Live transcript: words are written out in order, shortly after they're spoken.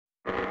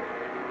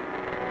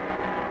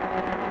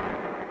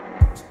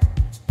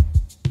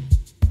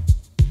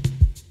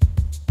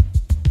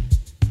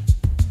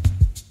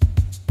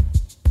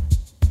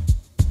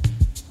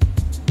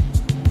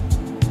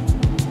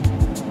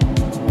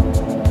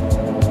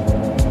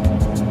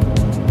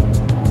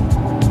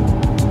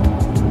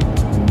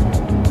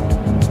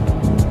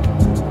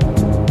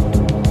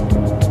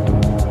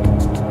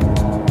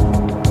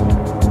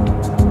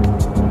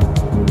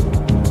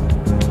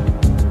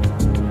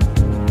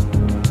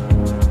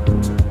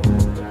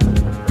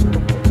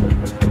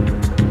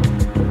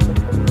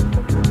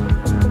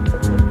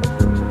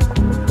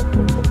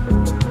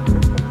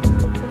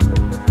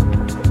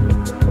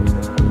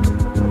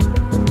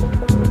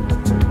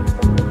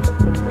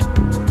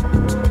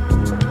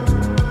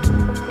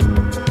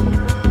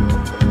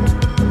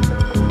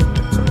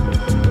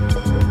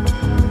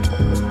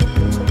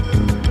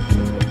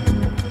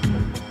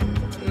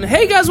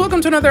Hey guys,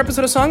 welcome to another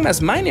episode of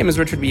Songmas. My name is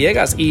Richard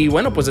Villegas y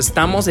bueno, pues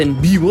estamos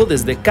en vivo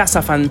desde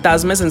Casa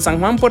Fantasmes en San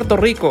Juan, Puerto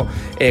Rico,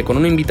 con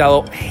un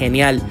invitado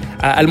genial.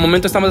 Al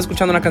momento estamos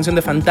escuchando una canción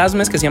de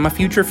Fantasmes que se llama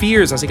Future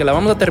Fears, así que la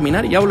vamos a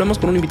terminar y ya volvemos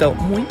con un invitado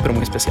muy, pero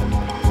muy especial.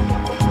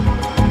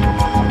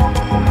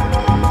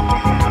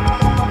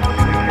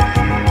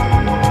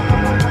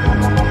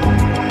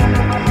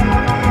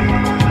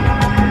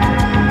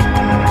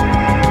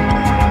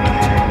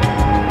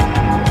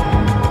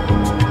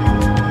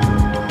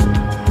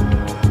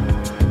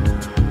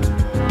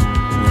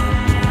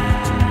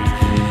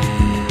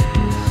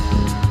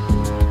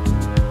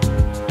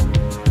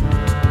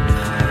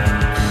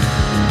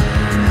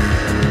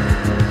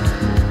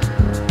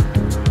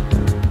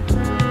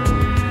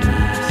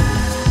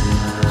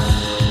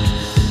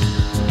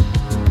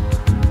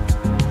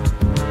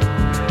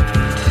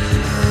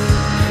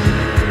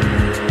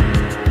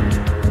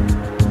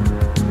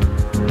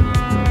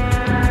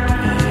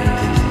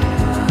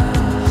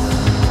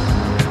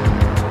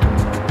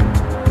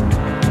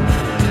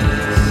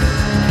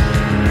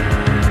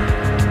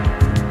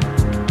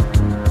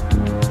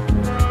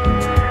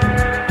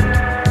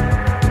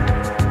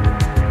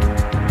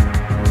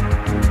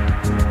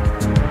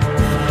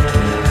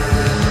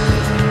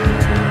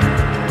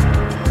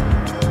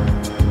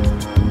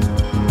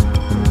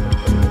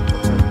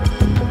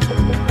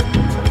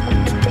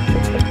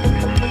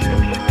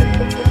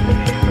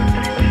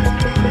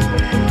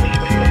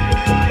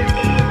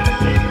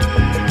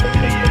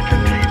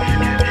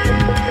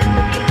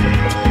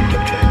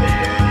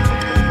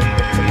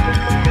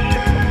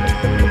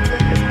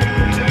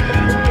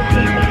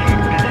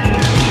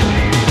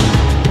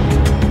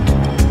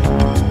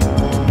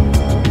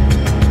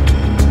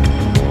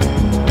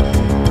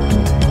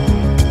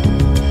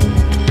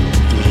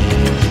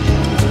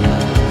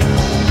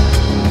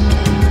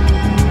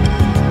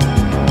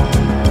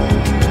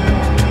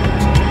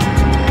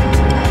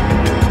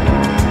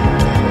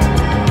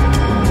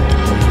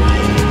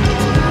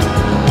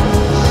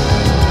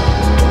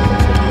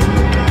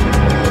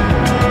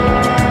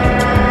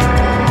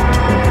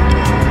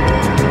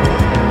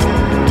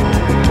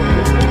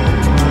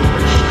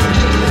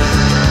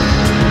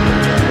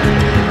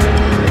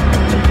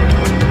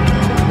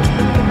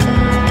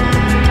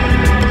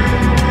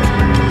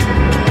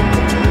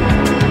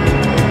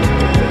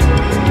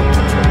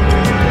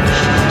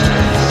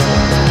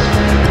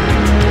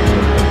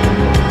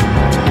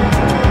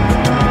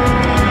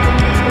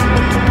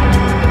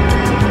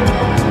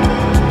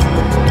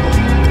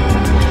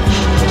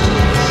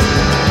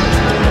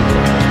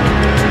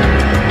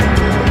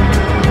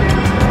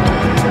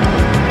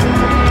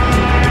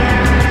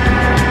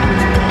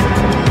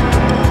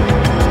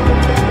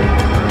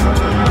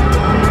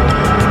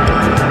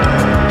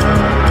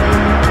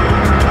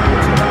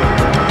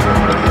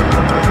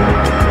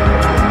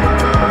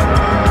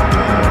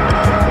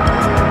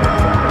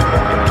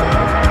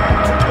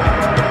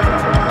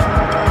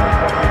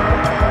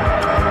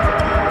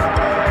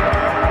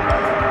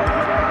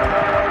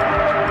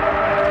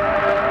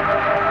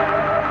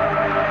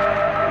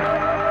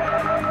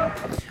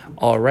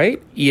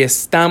 Alright, y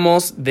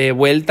estamos de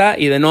vuelta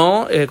y de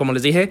nuevo, como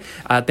les dije,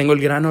 tengo el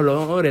gran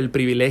honor, el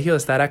privilegio de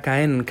estar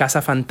acá en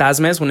Casa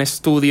Fantasmes, un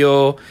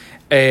estudio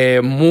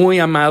muy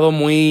amado,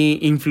 muy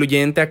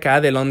influyente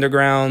acá del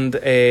underground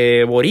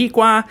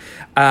boricua,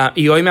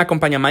 y hoy me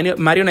acompaña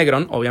Mario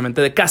Negrón, obviamente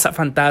de Casa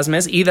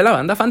Fantasmes y de la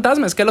banda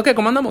Fantasmes. ¿Qué es lo que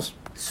comandamos?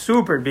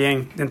 Súper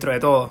bien, dentro de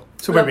todo.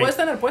 Súper bien. La puedes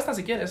tener puesta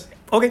si quieres.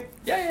 Ok.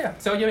 Ya,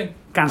 se oye bien.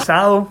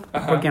 Cansado,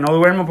 porque no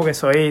duermo, porque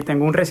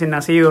tengo un recién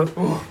nacido,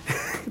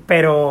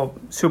 pero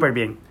súper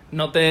bien.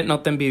 No te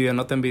envidio.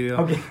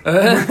 Ok.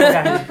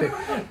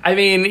 I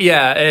mean,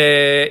 yeah.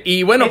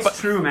 Y bueno, It's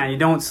true, man. You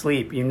don't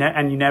sleep,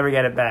 and you never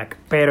get it back.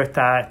 Pero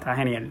está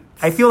genial.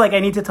 I feel like I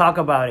need to talk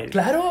about it.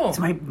 Claro. It's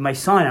my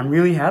son. I'm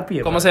really happy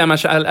about ¿Cómo se llama?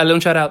 Hazle un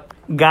shout out.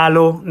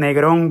 Galo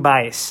Negrón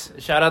Baez.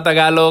 Shout out a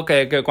Galo,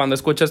 que cuando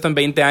escuche esto en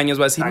 20 años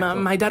va a decir,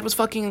 my dad was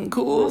fucking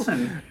cool.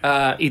 Listen.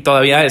 Y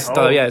todavía es.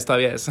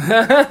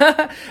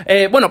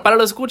 Bueno, para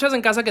los escuchas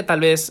en casa que tal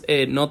vez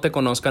no te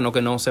conozcan o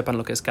que no sepan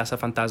lo que es Casa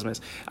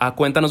Fantasmes,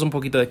 cuéntanos un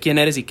poquito de quién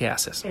eres y qué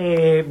haces.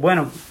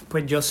 Bueno,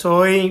 pues yo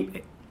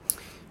soy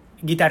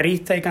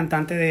guitarrista y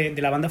cantante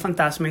de la banda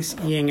Fantasmes,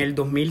 y en el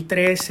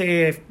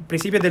 2013,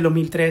 principios del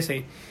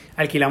 2013,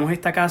 alquilamos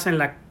esta casa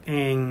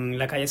en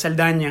la calle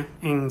Saldaña,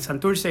 en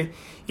Santurce,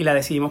 y la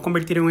decidimos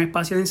convertir en un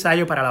espacio de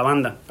ensayo para la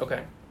banda. Okay.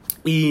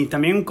 Y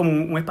también como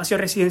un espacio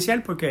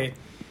residencial porque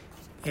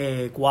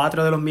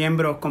 4 de los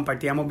miembros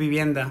compartíamos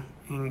vivienda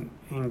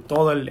en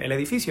todo el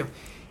edificio.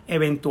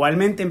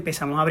 Eventualmente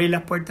empezamos a abrir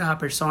las puertas a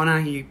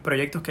personas y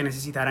proyectos que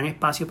necesitaran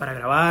espacio para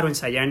grabar o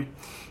ensayar.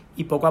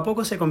 Y poco a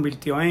poco se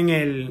convirtió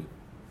en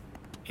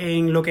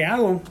lo que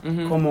hago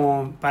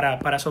como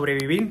para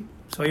sobrevivir.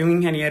 Soy un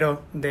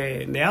ingeniero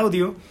de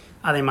audio,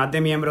 además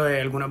de miembro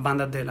de algunas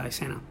bandas de la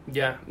escena.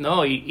 Ya,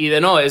 no,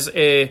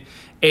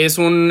 es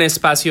un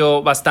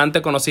espacio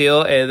bastante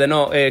conocido.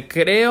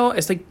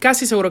 Estoy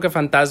casi seguro que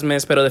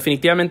Fantasmes, pero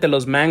definitivamente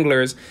los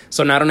Manglers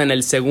sonaron en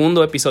el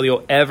segundo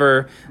episodio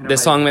ever de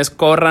Songmes.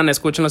 Corran,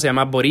 escúchenlo, se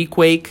llama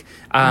Boriquake.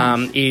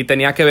 Y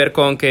tenía que ver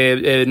con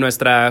que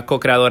nuestra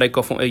co-creadora y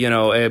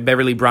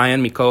Beverly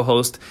Bryan, mi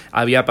co-host,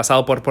 había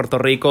pasado por Puerto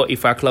Rico y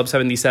fue a Club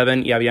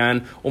 77 y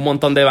habían un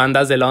montón de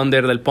bandas del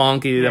under, del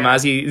punk y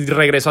demás, y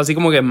regresó así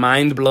como que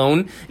mind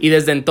blown, y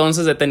desde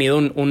entonces he tenido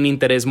un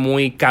interés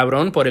muy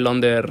cabrón por el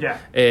under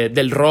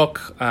del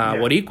rock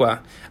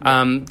boricua.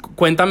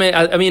 Cuéntame,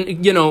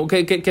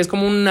 que es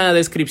como una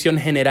descripción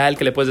general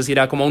que le puedes decir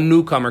a como un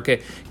newcomer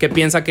que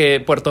piensa que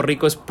Puerto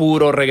Rico es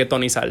puro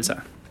reggaetón y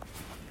salsa.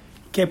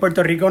 Que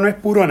Puerto Rico no es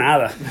puro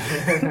nada.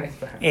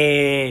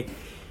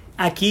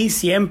 Aquí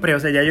siempre, o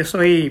sea,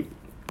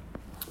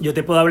 yo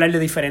te puedo hablar de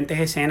diferentes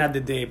escenas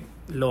desde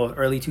los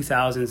early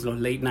 2000s, los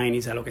late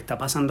 90s, a lo que está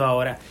pasando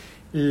ahora,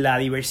 la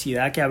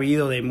diversidad que ha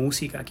habido de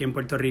música aquí en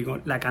Puerto Rico,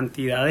 la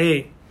cantidad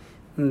de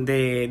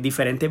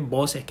diferentes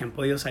voces que han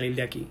podido salir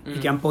de aquí y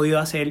que han podido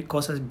hacer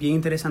cosas bien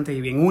interesantes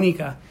y bien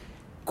únicas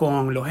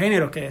con los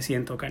géneros que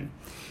deciden tocar.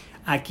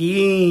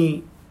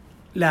 Aquí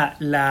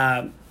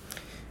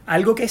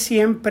algo que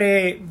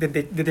siempre,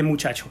 desde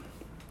muchacho,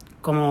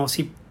 como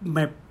si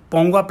me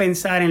pongo a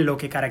pensar en lo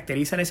que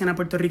caracteriza la escena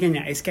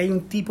puertorriqueña, es que hay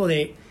un tipo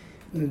de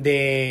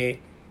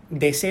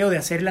deseo de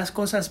hacer las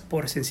cosas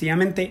por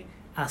sencillamente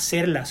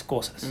hacer las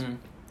cosas.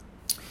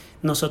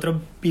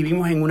 Nosotros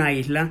vivimos en una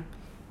isla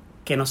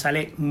que nos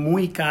sale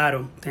muy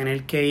caro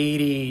tener que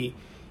ir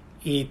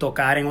y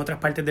tocar en otras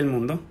partes del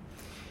mundo.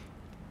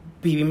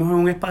 Vivimos en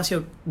un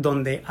espacio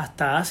donde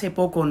hasta hace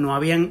poco no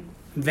habían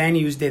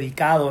venues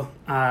dedicados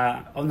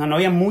no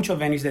había muchos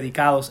venues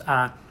dedicados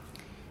a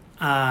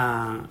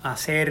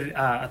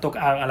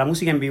la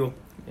música en vivo.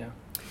 Yeah.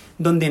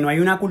 Donde no hay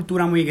una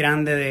cultura muy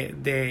grande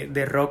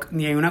de rock,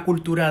 ni hay una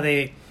cultura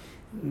de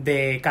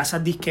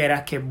casas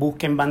disqueras que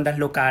busquen bandas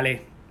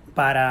locales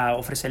para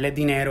ofrecerles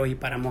dinero y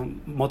para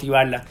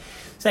motivarlas.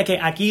 O sea que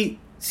aquí,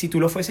 si tú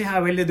lo fueses a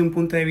ver desde un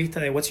punto de vista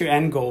de what's your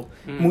end goal,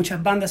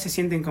 muchas bandas se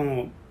sienten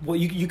como, well,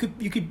 you could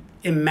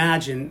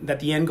imagine that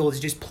the end goal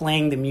is just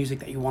playing the music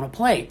that you want to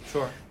play.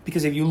 Sure.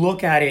 Because if you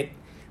look at it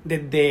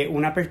desde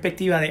una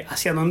perspectiva de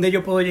hacia dónde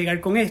yo puedo llegar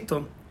con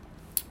esto,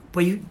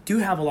 pues you do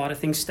have a lot of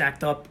things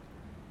stacked up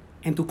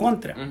en tu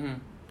contra.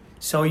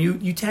 So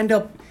you tend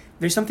up,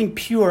 there's something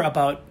pure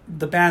about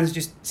the bands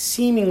just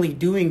seemingly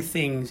doing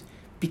things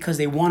because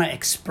they want to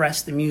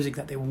express the music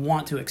that they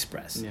want to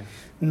express. Yeah.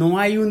 No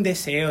hay un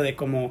deseo de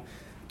como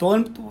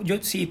todo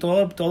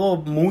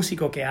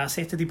músico que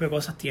hace este tipo de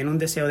cosas tiene un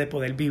deseo de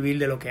poder vivir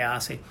de lo que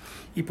hace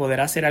y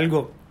poder hacer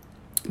algo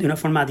de una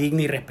forma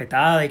digna y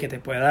respetada y que te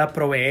pueda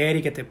proveer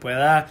y que te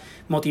pueda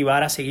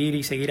motivar a seguir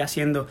y seguir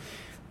haciendo.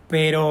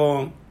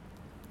 Pero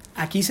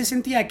aquí se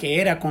sentía que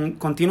era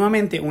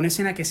continuamente una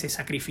escena que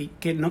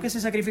no que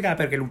se sacrificaba,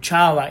 pero que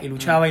luchaba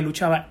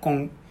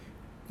con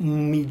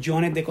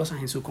millones de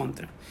cosas en su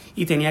contra.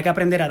 Y tenía que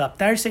aprender a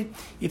adaptarse,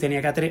 y tenía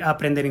que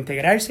aprender a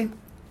integrarse,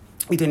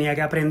 y tenía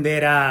que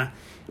aprender a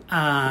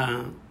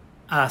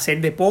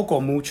hacer de poco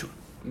o mucho.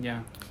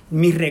 Yeah.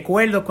 Mis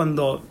recuerdos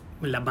cuando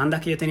las bandas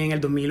que yo tenía en el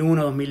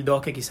 2001,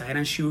 2002, que quizás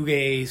eran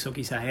shoegaze o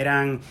quizás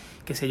eran,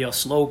 qué sé yo,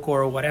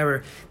 slowcore o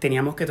whatever,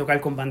 teníamos que tocar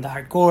con bandas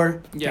hardcore,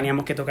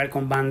 teníamos que tocar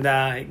con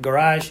bandas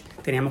garage,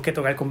 teníamos que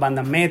tocar con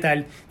bandas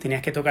metal,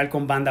 tenías que tocar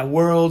con bandas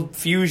world,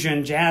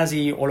 fusion,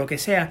 jazzy o lo que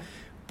sea,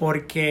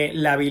 porque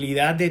la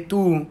habilidad de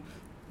tú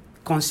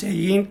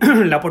conseguir,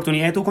 la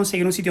oportunidad de tú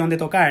conseguir un sitio donde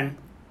tocar,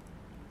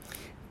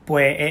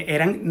 pues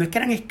no es que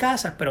eran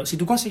escasas, pero si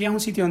tú conseguías un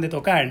sitio donde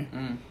tocar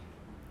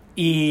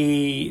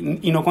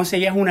y no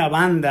conseguías una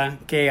banda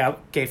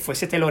que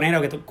fuese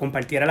telonero, que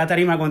compartiera la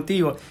tarima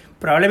contigo,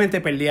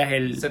 probablemente perdías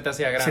se te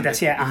hacía grande. O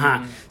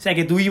sea,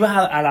 que tú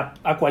ibas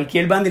a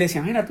cualquier banda y le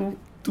decías, mira, tú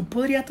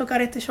podrías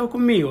tocar este show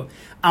conmigo,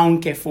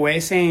 aunque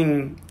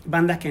fuesen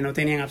bandas que no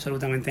tenían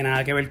absolutamente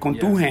nada que ver con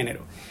tu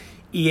género.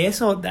 Y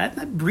eso, that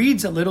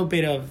breeds a little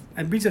bit of,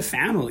 that breeds a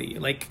family,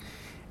 like,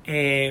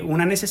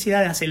 una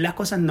necesidad de hacer las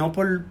cosas no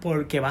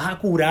porque vas a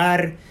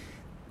curar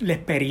la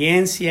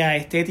experiencia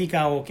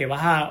estética o que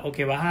vas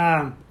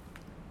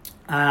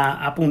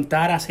a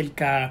apuntar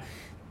acerca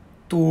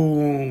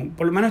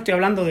por lo menos estoy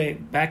hablando de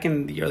back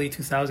in the early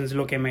 2000s,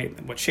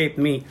 what shaped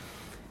me.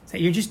 So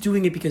you're just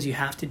doing it because you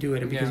have to do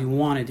it and because you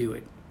want to do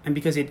it and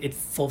because it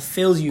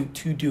fulfills you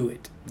to do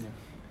it. Yeah.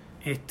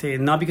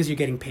 Not because you're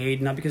getting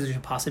paid, not because there's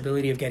a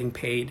possibility of getting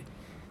paid,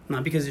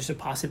 not because there's a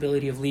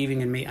possibility of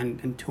leaving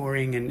and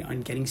touring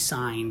and getting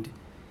signed.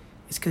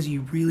 It's because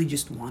you really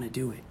just want to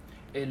do it.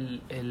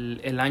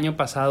 El año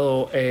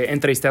pasado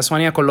entrevisté a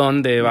Sonia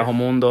Colón de Bajo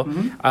Mundo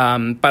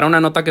para una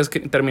nota que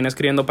terminé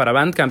escribiendo para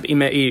Bandcamp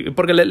y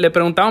porque le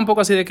preguntaba un poco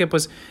así de que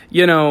pues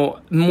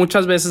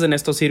muchas veces en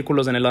estos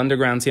círculos en el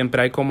underground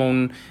siempre hay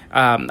como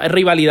hay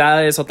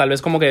rivalidades o tal vez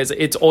como que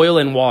it's oil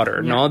and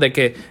water, ¿no? De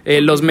que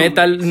los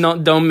metal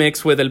don't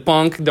mix with el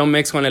punk, don't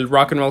mix con el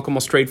rock and roll como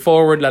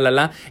straightforward,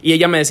 y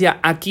ella me decía,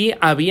 aquí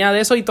había de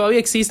eso y todavía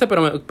existe,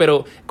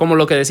 pero como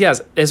lo que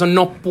decías, eso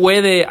no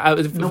puede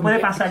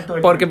pasar todo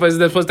el porque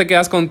pues después te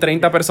quedas con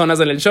 30 personas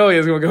en el show y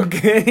es como que ok.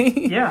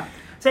 Yeah.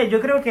 O sea,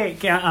 yo creo que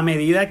a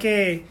medida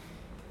que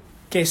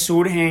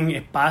surgen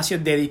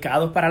espacios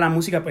dedicados para la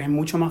música, pues es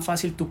mucho más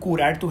fácil tú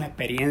curar tus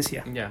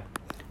experiencias. Yeah.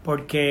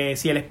 Porque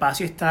si el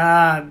espacio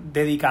está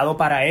dedicado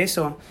para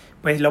eso,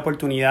 pues la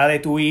oportunidad de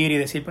tú ir y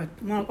decir, pues,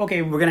 no, ok,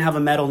 we're going to have a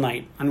metal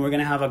night and we're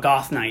going to have a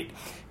goth night.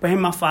 Pues es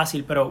más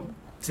fácil, pero o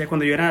sea,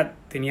 cuando yo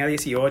tenía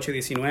 18,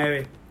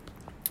 19,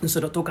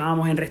 nosotros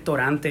tocábamos en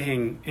restaurantes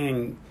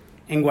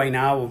en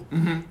Guaynabo,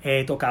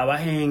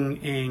 tocabas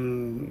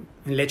en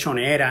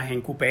lechoneras,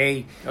 en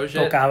Coupé,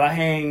 tocabas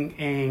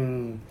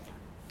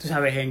tú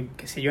sabes,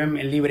 qué sé yo,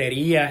 en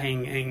librerías,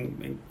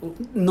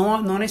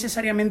 no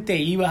necesariamente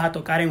ibas a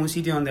tocar en un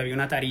sitio donde había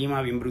una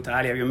tarima bien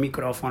brutal y había un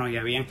micrófono y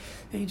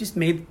you just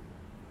made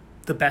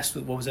the best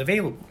with what was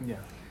available. Yeah.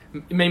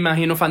 Me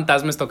imagino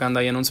fantasmas tocando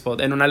ahí en un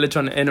spot, en una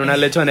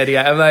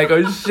lechonería. I'm like,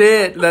 oh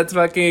shit, that's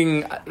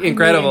fucking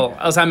incredible.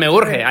 O sea, me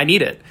urge, I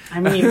need it.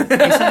 I mean,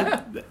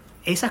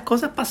 esas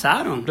cosas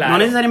pasaron. Claro. No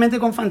necesariamente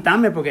con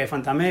Fantasme, porque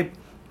Fantasme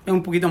es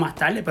un poquito más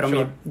tarde, pero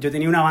sure. Yo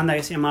tenía una banda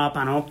que se llamaba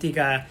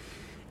Panóptica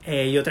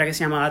y otra que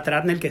se llamaba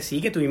Tratner, que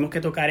sí, que tuvimos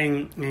que tocar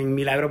en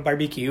Milagros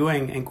Barbecue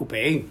en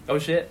Coupé. Oh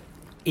shit.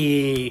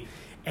 Y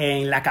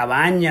en La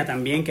Cabaña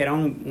también, que era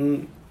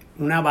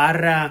una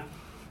barra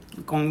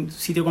con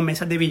sitio con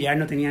mesas de billar,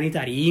 no tenía ni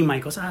tarima y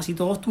cosas así.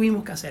 Todos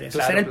tuvimos que hacer eso.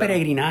 Claro, ese era el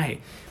peregrinaje.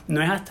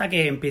 No es hasta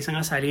que empiezan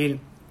a salir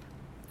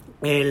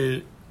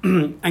en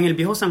el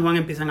viejo San Juan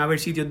empiezan a haber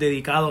sitios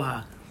dedicados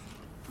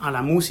a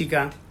la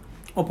música,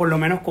 o por lo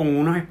menos con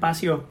unos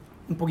espacios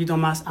un poquito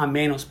más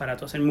amenos para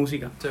tú hacer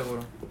música.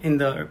 Seguro. En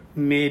the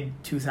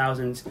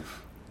mid-2000s.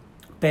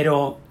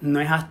 Pero no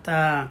es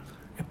hasta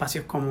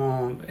espacios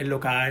como El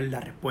Local,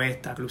 La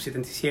Respuesta, Club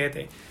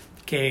 77,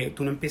 que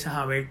tú no empiezas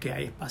a ver que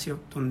hay espacios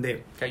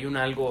donde... Que hay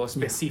algo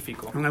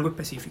específico. Un algo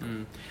específico.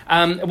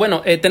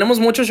 Bueno, tenemos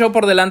mucho show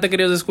por delante,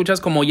 queridos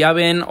escuchas. Como ya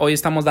ven, hoy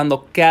estamos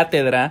dando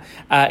cátedra.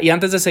 Y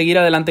antes de seguir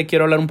adelante,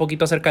 quiero hablar un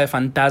poquito acerca de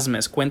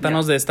Fantasmes.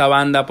 Cuéntanos de esta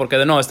banda,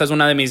 porque esta es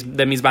una de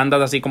mis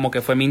bandas, así como que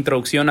fue mi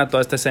introducción a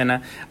toda esta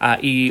escena.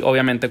 Y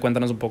obviamente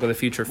cuéntanos un poco de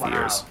Future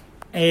Fears.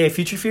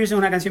 Future Fears es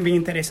una canción bien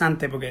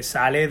interesante porque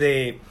sale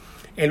de...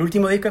 El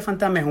último disco de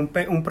Fantasmes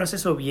es un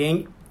proceso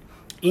bien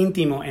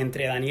íntimo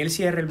entre Daniel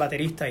Sierra, el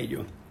baterista, y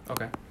yo.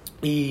 Okay.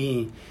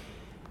 Y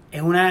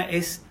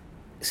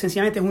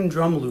sencillamente es un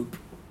drum loop.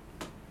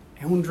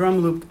 Es un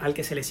drum loop al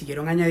que se le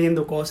siguieron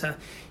añadiendo cosas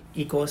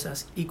y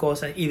cosas y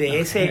cosas. Y de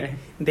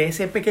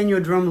ese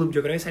pequeño drum loop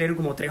yo creo que salieron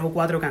como 3 o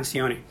 4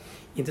 canciones.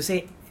 Y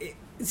entonces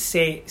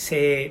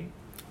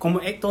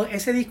todo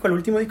ese disco, el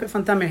último disco de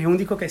Fantasmes, es un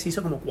disco que se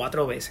hizo como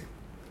 4 veces.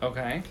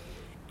 Okay.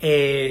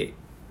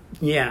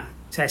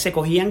 O sea, se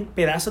cogían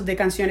pedazos de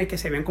canciones que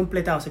se habían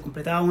completado, se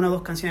completaban 1 o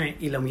 2 canciones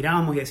y lo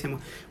mirábamos y decíamos,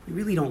 we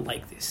really don't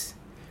like this.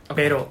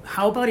 Okay. Pero,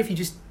 how about if you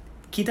just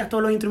quitas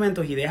todos los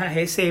instrumentos y dejas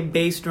ese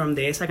bass drum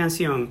de esa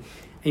canción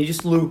and you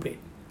just loop it?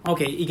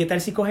 Ok, ¿y qué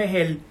tal si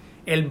coges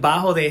el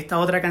bajo de esta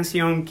otra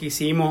canción que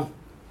hicimos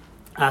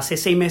hace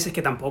 6 meses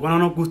que tampoco no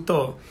nos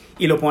gustó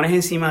y lo pones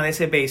encima de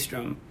ese bass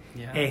drum?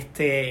 Yeah.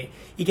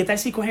 ¿Y qué tal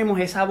si cogemos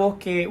esa voz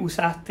que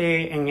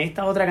usaste en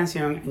esta otra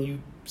canción and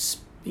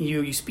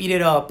you speed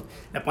it up,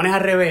 la pones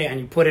al revés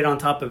and you put it on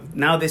top of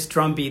now this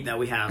drum beat that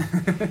we have?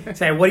 O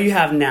sea, what do you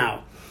have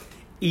now?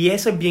 Y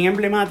eso es bien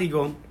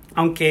emblemático,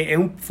 aunque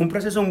fue un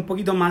proceso un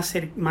poquito más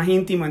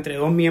íntimo entre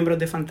 2 miembros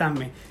de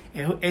Fantasme.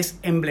 Es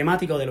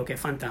emblemático de lo que es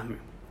Fantasme.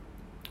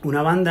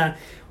 Una banda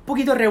un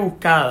poquito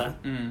rebuscada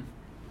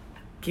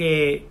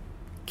que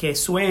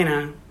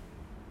suena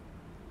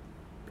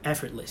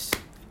effortless.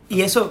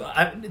 Y eso,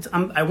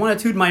 I want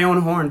to toot my own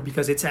horn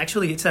because it's a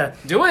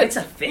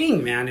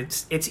thing, man.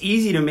 It's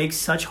easy to make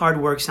such hard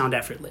work sound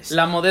effortless.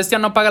 La modestia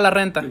no paga la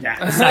renta. Ya,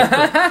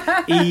 exacto.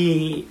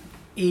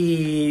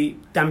 Y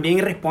también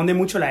responde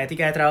mucho la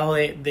ética de trabajo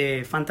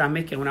de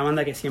Fantasmes, que es una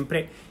banda que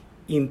siempre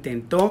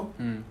intentó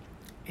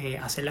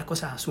hacer las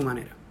cosas a su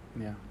manera.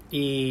 Yeah.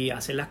 Y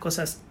hacer las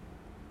cosas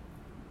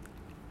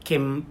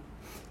que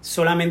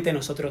solamente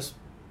nosotros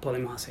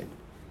podemos hacer.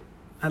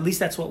 At least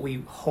that's what we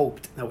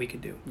hoped that we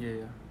could do.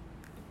 Yeah.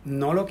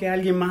 No lo que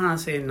alguien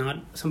más hace, not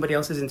somebody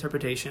else's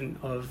interpretation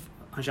of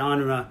a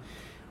genre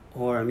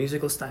or a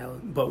musical style,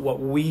 but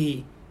what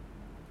we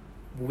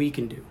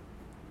can do.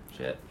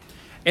 Shit.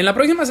 En la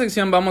próxima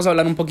sección vamos a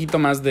hablar un poquito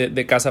más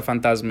de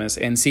Cazafantasmas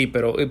en sí,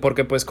 pero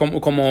porque pues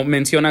como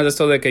mencionas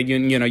esto de que you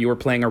were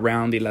playing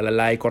around y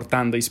y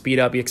cortando y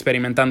speed up y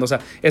experimentando, o sea,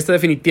 este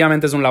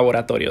definitivamente es un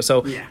laboratorio.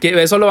 So,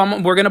 que eso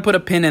we're gonna put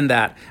a pin in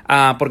that,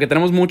 porque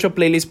tenemos mucho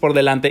playlist por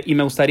delante y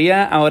me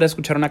gustaría ahora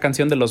escuchar una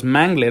canción de los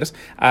Manglers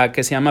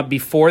que se llama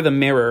Before the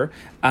Mirror.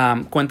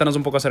 Cuéntanos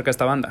un poco acerca de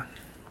esta banda.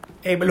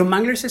 Los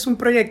Manglers es un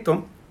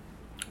proyecto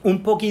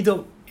un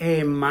poquito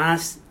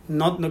más,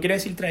 no quiero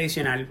decir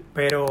tradicional,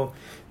 pero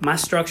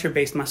más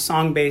structure-based, más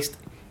song-based,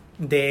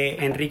 de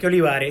Enrique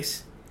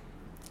Olivares,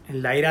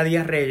 Laira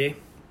Díaz Reyes,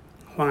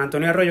 Juan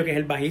Antonio Arroyo, que es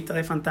el bajista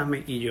de Fantasma,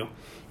 y yo.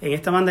 En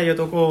esta banda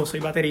yo soy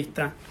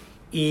baterista,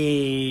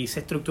 y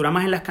se estructura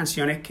más en las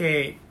canciones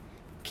que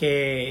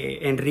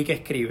Enrique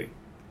escribe.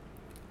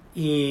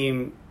 Y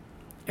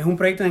es un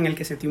proyecto en el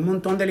que sentí un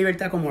montón de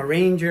libertad como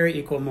arranger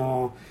y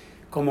como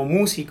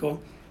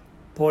músico,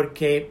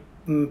 porque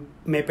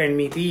me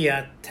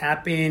permitía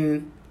tap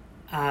in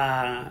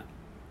a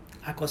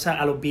cosas,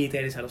 a los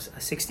Beatles, a los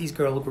 60s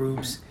girl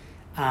groups,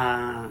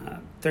 a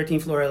 13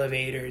 Floor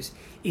Elevators,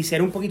 y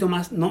ser un poquito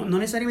más, no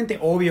necesariamente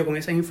obvio con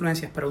esas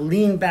influencias, pero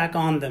lean back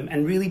on them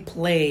and really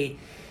play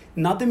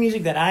not the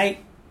music that I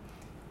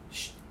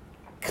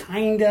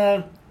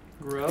kinda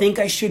think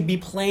I should be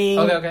playing,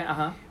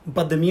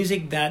 but the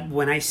music that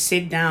when I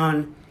sit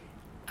down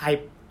I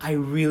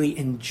really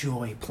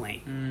enjoy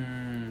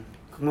playing.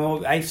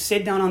 Como I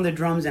sit down on the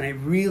drums and I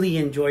really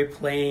enjoy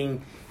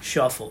playing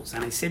shuffles,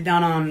 and I sit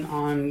down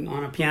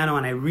on a piano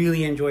and I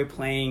really enjoy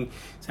playing,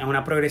 o sea,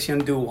 una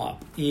progresión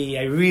doo-wop, y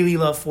I really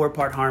love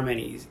 4-part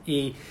harmonies,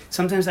 y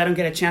sometimes I don't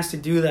get a chance to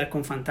do that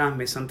con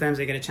Fantasmas, sometimes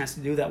I get a chance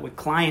to do that with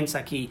clients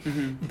aquí,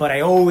 but I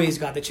always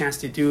got the chance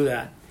to do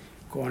that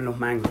con los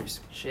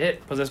Manglers. Shit,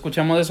 pues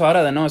escuchamos eso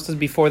ahora de nuevo. Esto es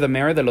Before the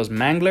Mirror de los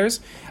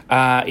Manglers,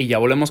 y ya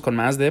volvemos con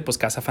más de pues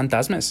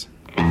Cazafantasmas.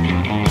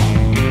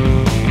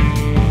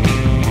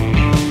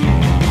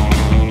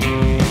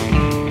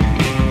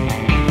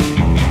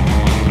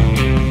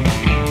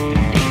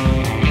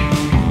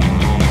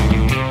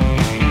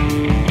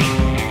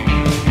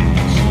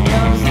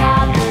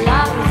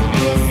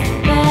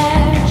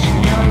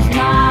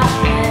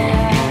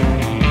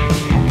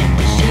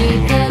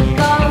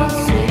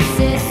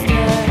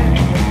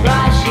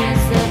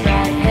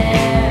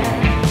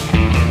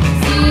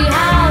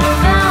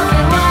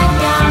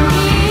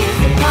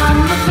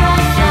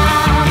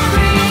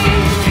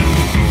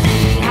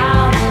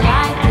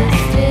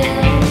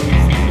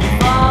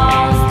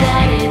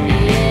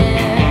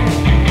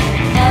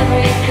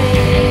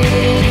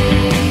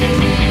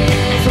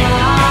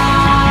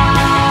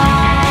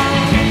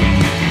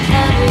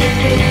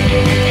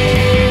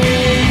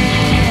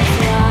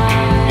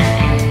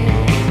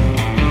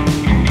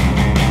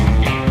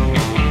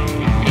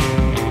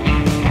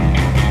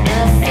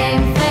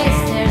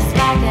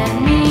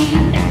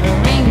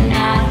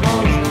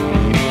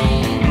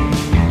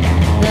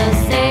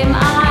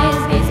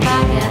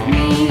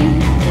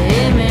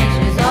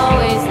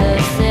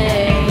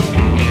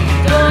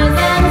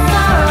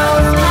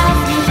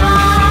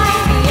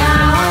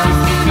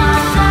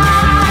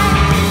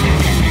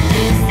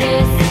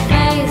 This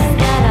face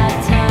that I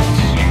turn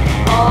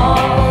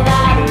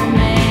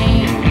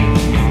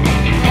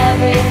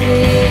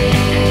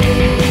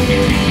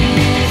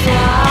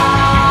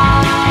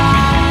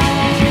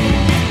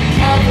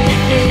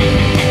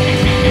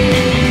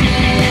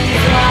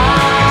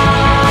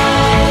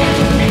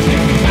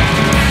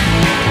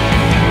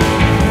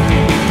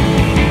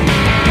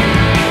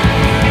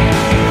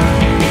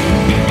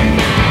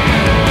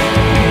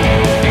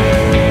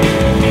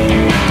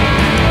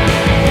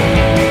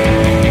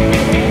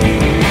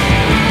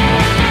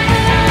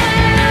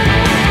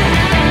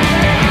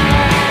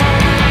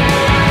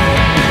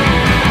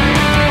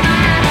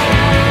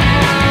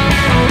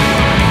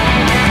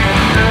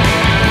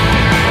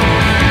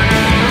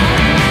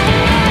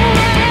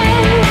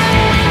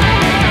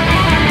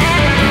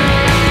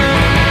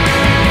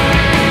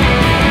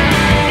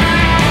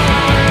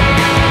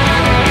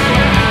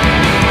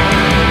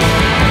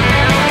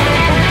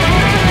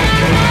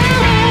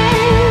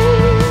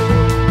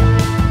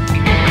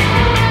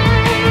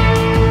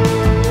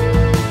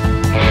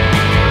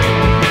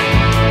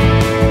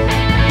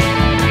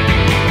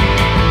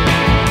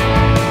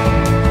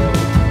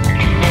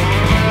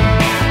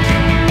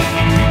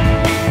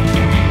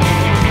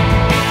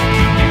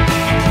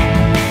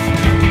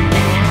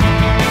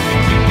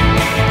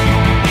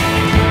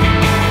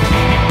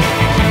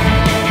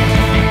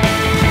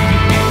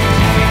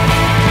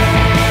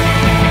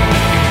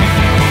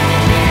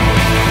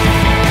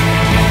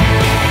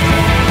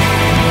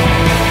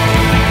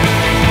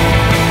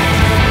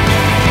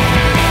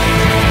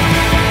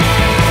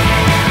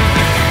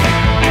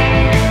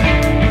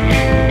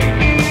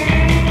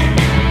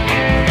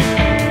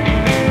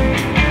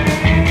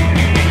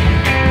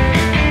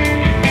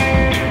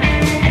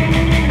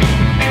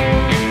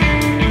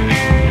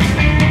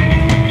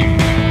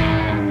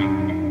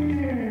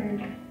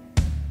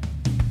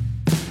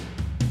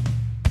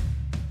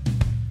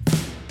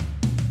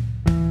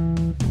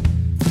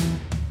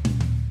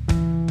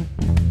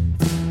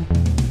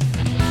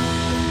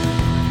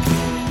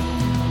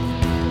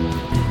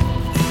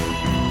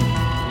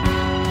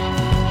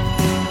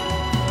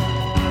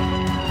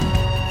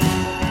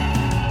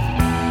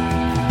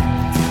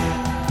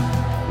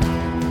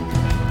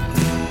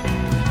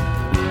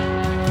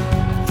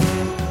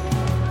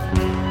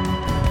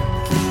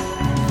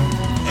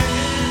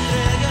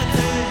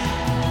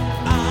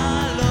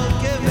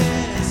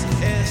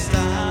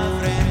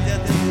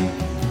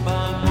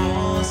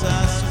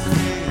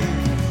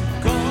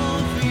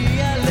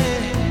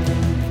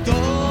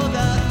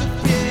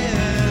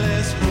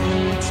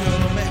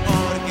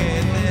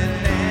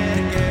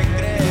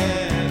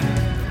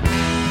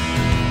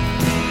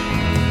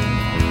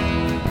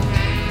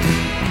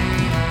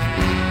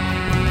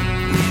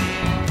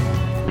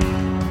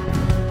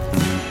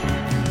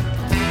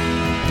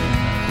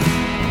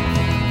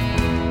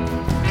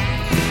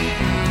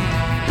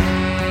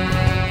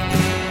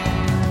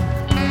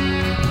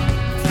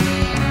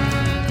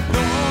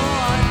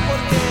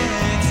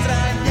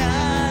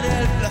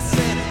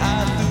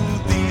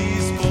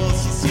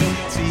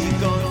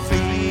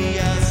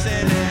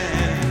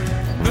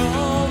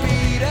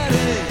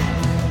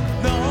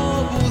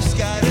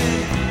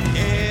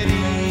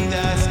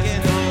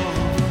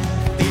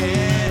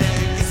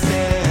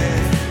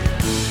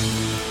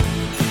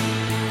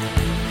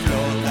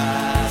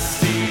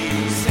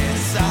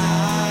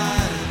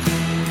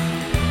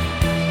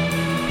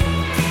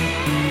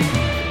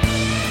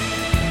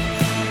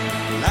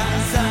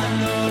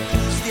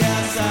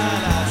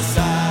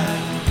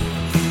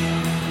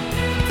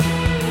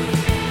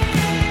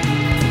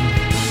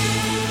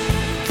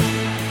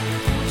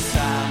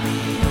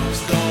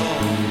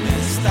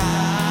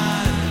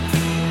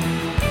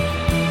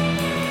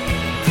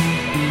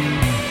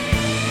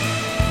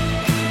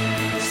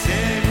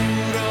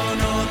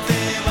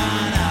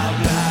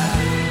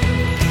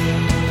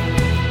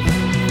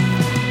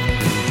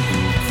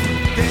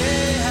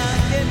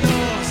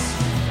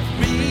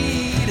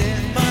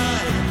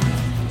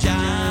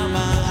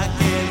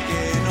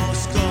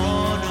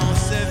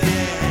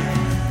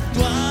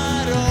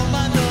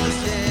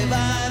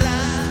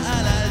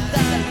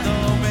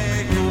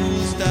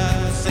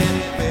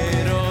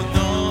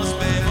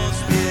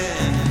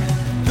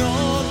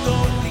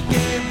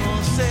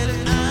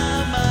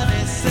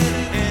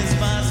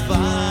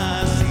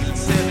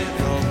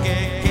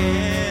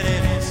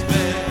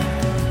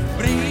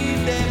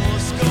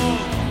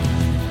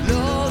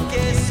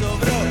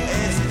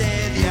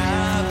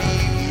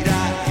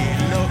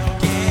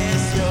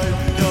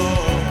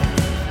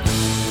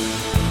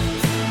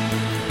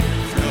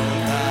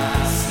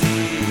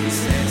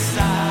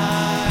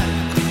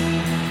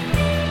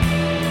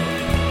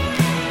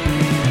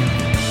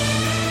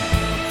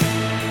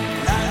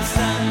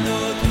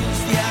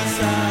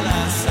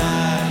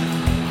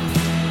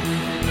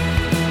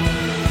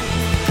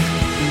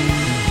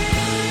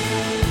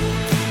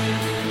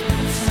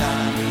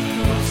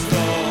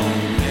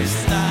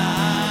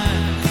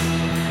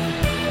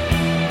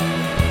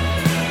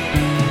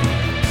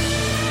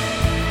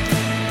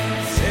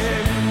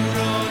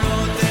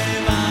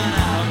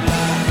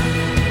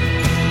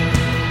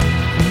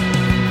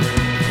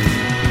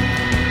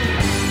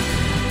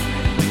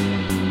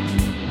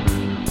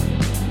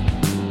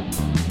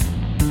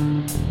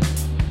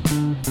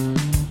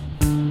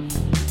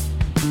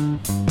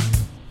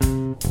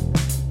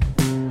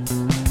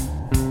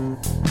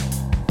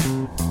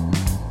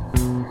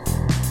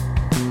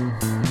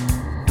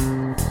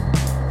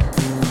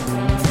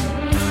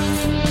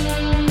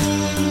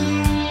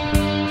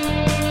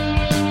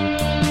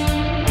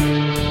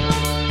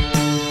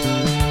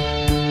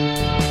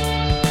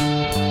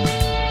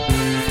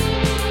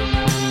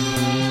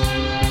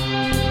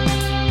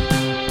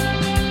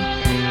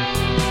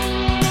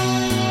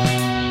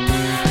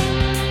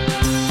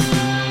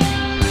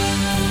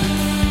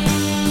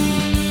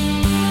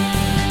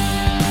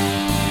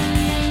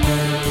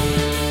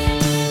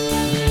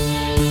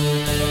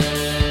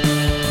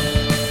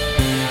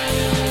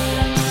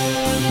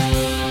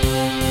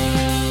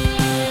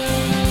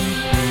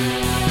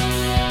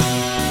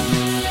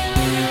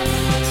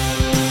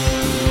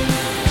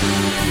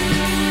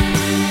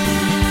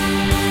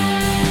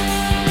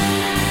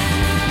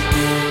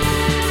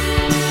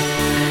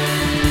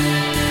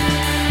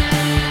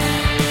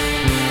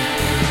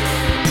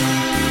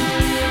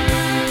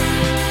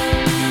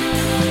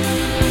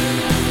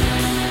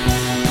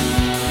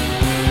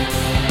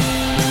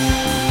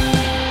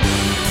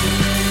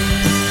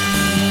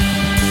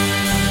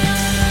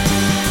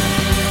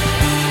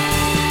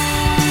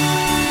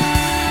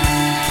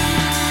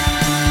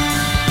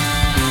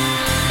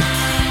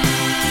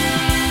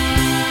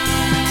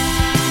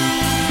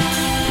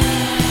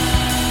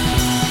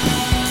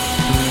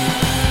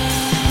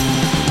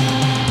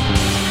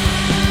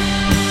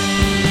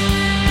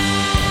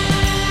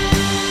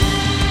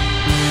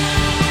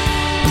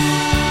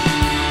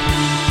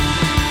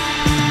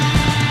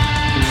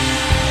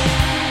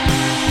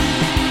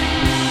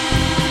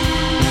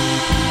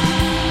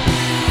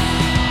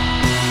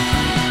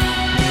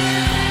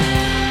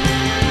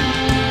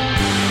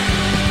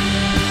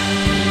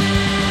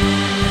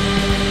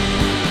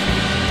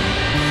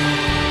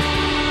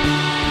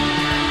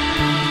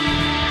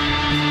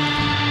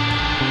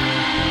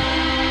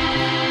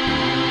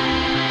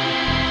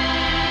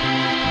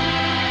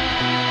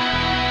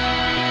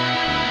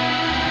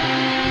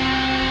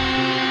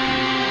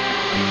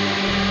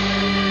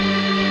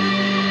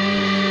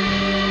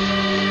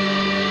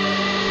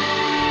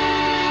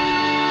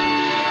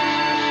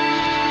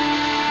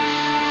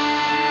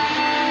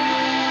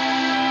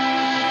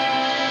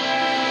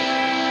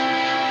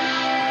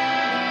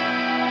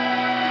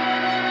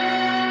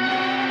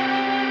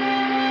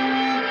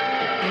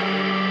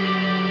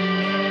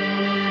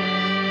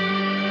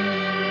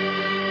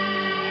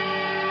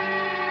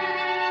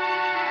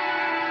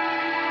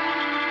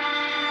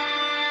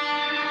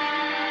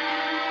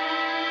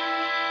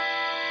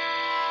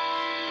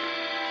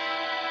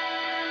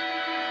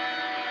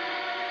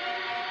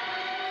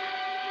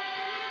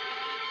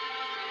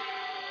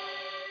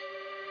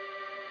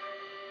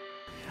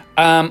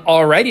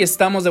Alright, y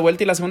estamos de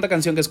vuelta y la segunda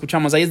canción que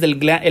escuchamos ahí es del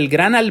El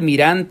Gran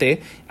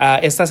Almirante.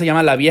 Esta se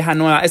llama La Vieja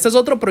Nueva. Este es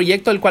otro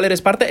proyecto del cual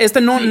eres parte.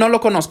 Este no lo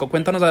conozco.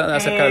 Cuéntanos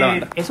acerca de la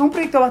banda. Es un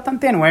proyecto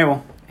bastante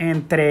nuevo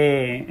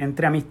entre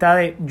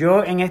amistades.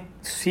 Yo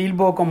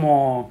sirvo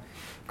como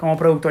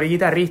productor y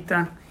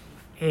guitarrista.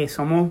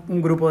 Somos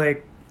un grupo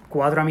de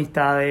 4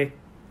 amistades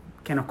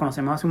que nos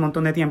conocemos hace un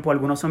montón de tiempo.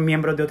 Algunos son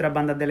miembros de otras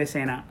bandas de la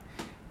escena.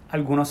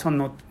 Algunos son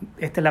no.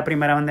 Esta es la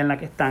primera banda en la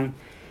que están.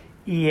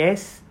 Y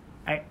es...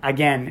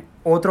 Again,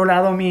 otro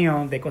lado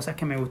mío de cosas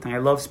que me gustan. I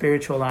love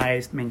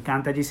Spiritualized. Me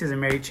encanta Jesus and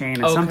Mary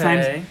Chain. And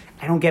sometimes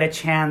I don't get a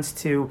chance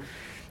to,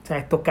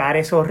 ¿sabes?, tocar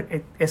esos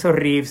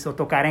riffs o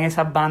tocar en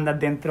esas bandas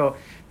dentro.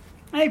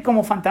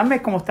 Como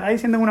Fantasmas, como estaba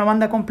diciendo, es una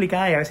banda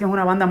complicada y a veces es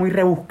una banda muy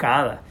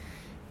rebuscada.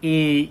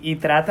 Y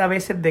trata a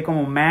veces de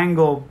como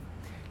mango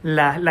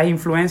las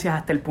influencias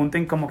hasta el punto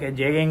en como que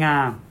lleguen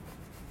a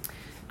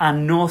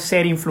no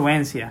ser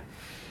influencia.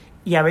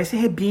 Y a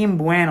veces es bien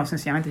bueno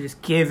sencillamente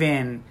just give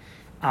in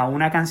a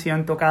una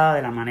canción tocada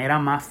de la manera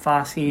más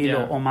fácil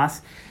o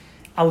más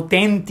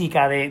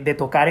auténtica de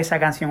tocar esa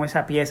canción o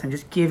esa pieza. And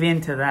just give in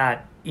to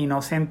that y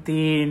no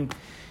sentir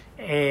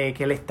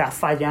que le estás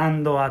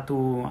fallando a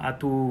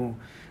tu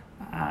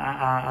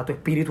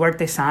espíritu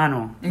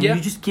artesano. You're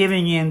just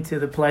giving in to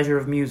the pleasure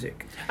of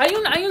music.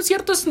 Hay un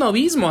cierto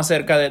snobismo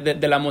acerca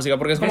de la música,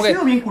 porque es como he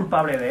sido bien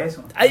culpable de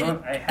eso.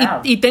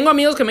 Y tengo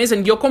amigos que me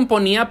dicen, yo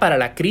componía para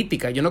la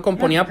crítica, yo no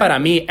componía para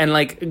mí. And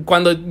like,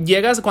 cuando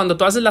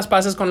tú haces las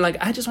paces con like,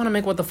 I just want to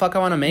make what the fuck I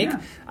want to make,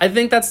 I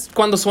think that's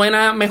cuando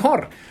suena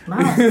mejor.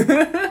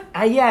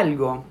 Hay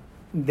algo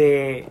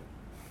de,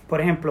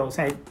 por ejemplo, o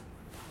sea,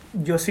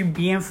 yo soy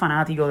bien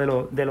fanático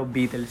de los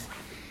Beatles.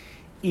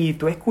 Y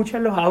tú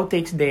escuchas los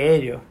outtakes de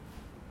ellos,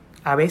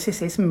 a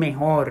veces es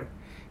mejor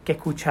que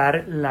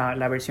escuchar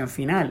la versión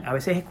final. A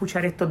veces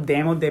escuchar estos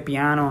demos de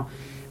piano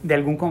de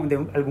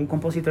algún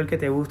compositor que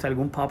te gusta,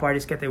 algún pop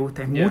artist que te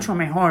gusta, es mucho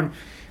mejor.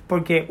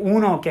 Porque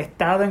uno que ha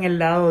estado en el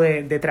lado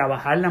de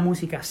trabajar la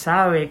música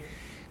sabe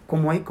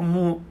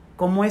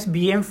cómo es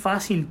bien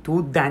fácil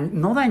tú,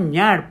 no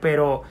dañar,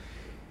 pero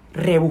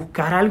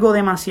rebuscar algo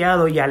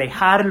demasiado y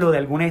alejarlo de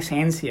alguna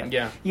esencia.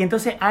 Y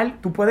entonces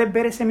tú puedes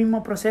ver ese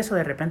mismo proceso.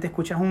 De repente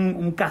escuchas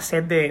un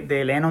cassette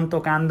de Lennon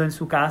tocando en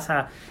su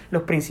casa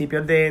los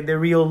principios de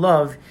Real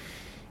Love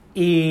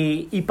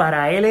y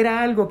para él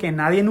era algo que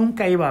nadie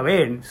nunca iba a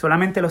ver.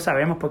 Solamente lo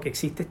sabemos porque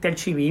existe este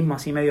archivismo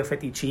así medio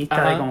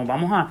fetichista de como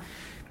vamos a...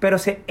 Pero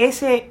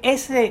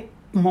ese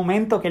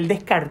momento que él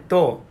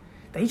descartó,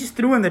 that he just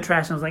threw in the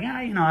trash and was like,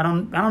 I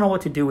don't know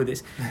what to do with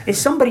this. It's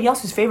somebody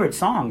else's favorite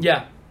song.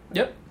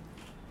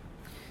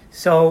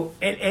 So,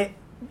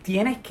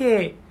 tienes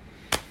que...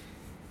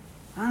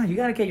 you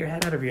gotta get your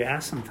head out of your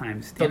ass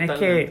sometimes.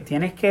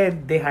 Tienes que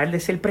dejar de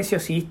ser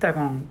preciosista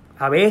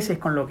a veces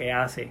con lo que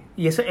hace.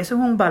 Y eso es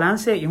un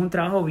balance y es un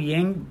trabajo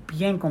bien,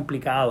 bien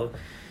complicado.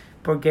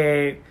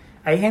 Porque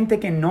hay gente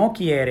que no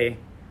quiere,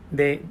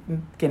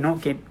 que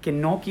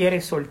no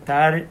quiere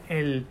soltar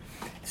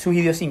sus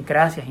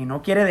idiosincrasias y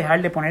no quiere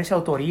dejar de ponerse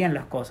autoría en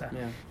las cosas.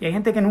 Y hay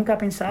gente que nunca ha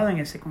pensado en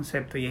ese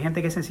concepto y hay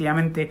gente que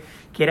sencillamente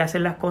quiere hacer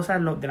las cosas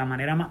de la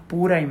manera más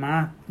pura y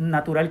más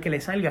natural que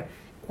le salga.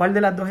 ¿Cuál de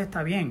las dos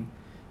está bien?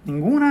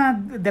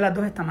 Ninguna de las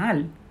dos está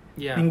mal.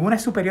 Ninguna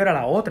es superior a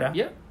la otra.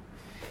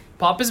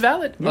 Pop is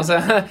valid. O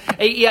sea,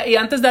 y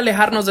antes de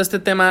alejarnos de este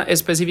tema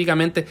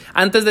específicamente,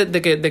 antes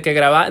de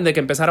que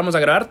empezáramos a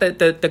grabar,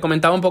 te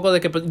comentaba un poco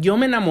de que pues, yo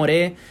me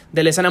enamoré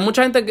de la escena.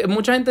 Mucha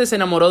gente se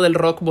enamoró del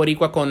rock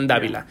boricua con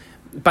Dávila.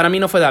 Para mí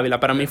no fue Dávila,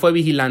 para mí fue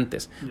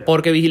Vigilantes.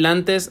 Porque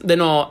Vigilantes,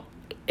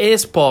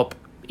 es pop.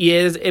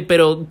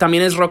 Pero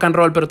también es rock and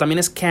roll, pero también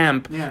es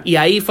camp. Y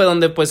ahí fue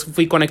donde pues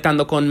fui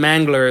conectando con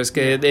Manglers,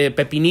 de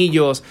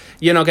Pepinillos,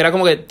 que era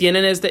como que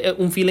tienen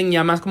un feeling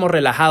ya más como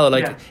relajado.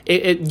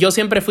 Yo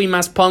siempre fui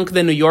más punk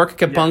de New York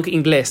que punk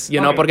inglés,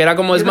 porque era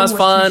como es más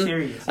fun.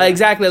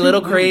 Exactly, a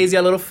little crazy,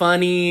 a little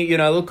funny,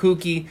 a little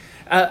kooky.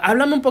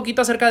 Háblame un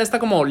poquito acerca de esta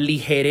como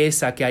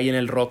ligereza que hay en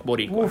el rock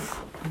boricua.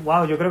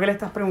 Wow, yo creo que le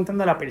estás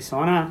preguntando a la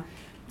persona...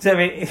 se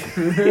ve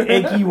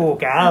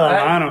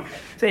equivocada, mano.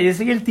 O sea, yo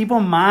soy el tipo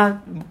más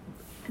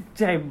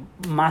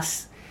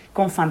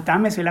con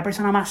Fantasmas, soy la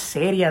persona más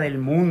seria del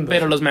mundo.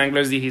 Pero los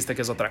Manglers dijiste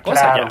que es otra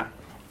cosa, claro.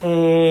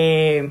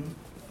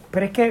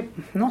 Pero es que,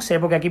 no sé,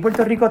 porque aquí en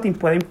Puerto Rico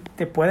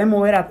te puede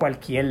mover a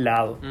cualquier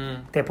lado.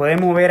 Te puede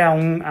mover a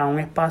un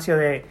espacio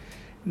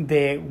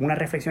de una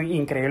reflexión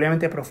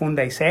increíblemente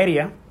profunda y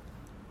seria,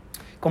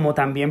 como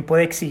también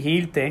puede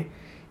exigirte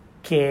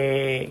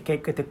que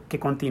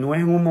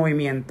continúes en un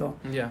movimiento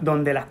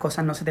donde las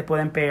cosas no se te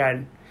pueden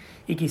pegar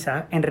y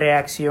quizás en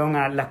reacción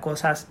a las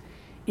cosas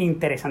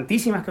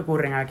interesantísimas que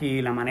ocurren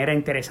aquí, la manera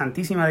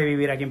interesantísima de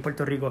vivir aquí en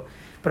Puerto Rico,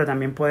 pero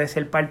también puede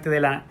ser parte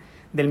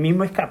del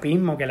mismo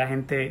escapismo que la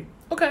gente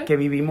que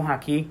vivimos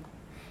aquí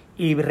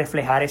y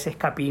reflejar ese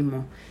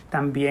escapismo.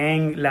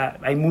 También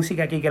hay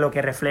música aquí que lo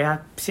que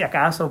refleja, si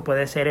acaso,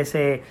 puede ser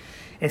ese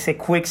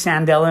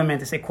quicksand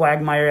element, ese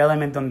quagmire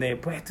element donde,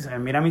 pues, tú sabes,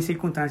 mira mis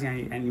circunstancias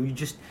and you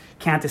just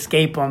can't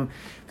escape them.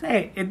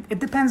 It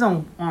depends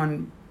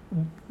on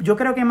yo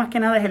creo que más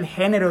que nada es el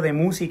género de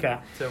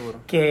música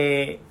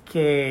que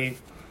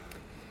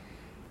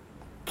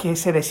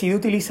se decide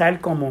utilizar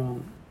como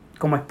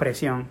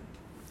expresión.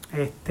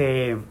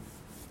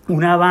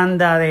 Una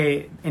banda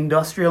de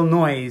industrial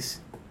noise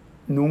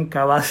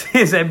nunca va a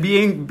ser, es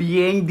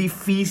bien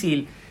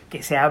difícil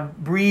que sea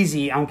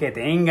breezy, aunque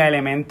tenga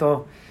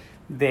elementos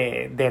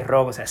de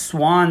rock. O sea,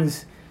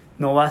 Swans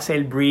no va a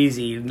ser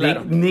breezy.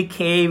 Claro. Nick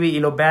Cave y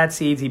los Bad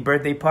Seeds y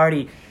Birthday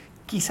Party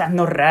quizás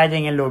no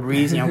rayen en lo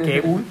breezy,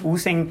 aunque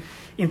usen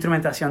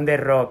instrumentación de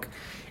rock.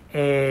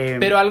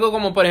 Pero algo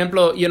como, por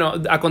ejemplo,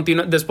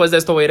 después de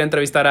esto voy a ir a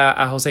entrevistar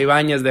a José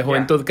Ibáñez de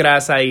Juventud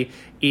Grasa y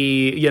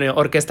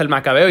Orquesta El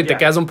Macabeo, y te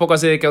quedas un poco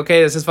así de que,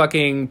 okay, this is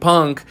fucking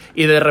punk,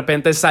 y de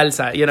repente es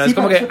salsa, es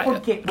como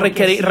que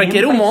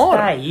requiere humor.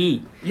 Está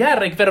ahí.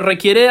 Pero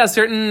requiere a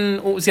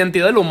cierto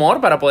sentido del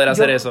humor para poder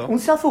hacer eso. Un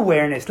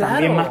self-awareness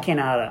también, más que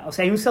nada. O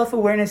sea, hay un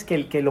self-awareness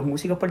que los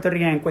músicos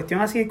puertorriqueños, en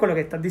cuestión así con lo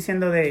que estás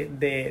diciendo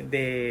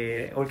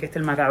de Orquesta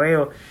El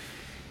Macabeo,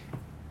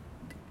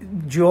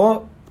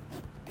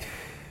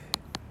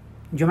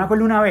 yo me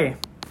acuerdo una vez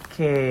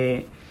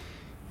que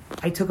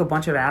I took a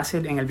bunch of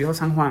acid en el viejo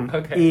San Juan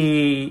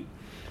y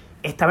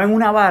estaba en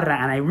una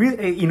barra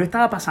y no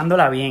estaba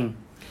pasándola bien.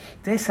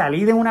 Entonces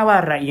salí de una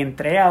barra y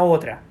entré a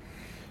otra.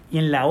 Y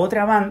en la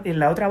otra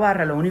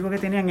barra lo único que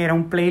tenían era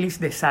un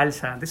playlist de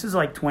salsa. This was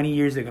like 20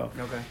 years ago.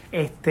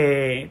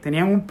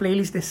 Tenían un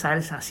playlist de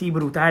salsa así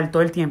brutal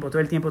todo el tiempo.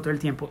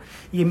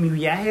 Y en mi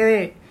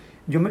viaje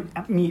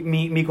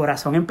mi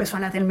corazón empezó a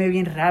latirme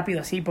bien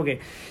rápido así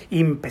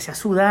y empecé a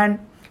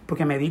sudar.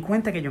 Porque me di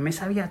cuenta que yo me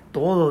sabía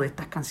todo de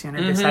estas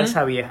canciones de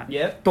salsa vieja.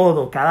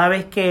 Todo. Cada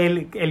vez que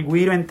el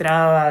güiro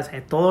entraba,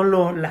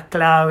 todas las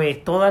claves,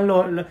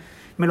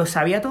 me lo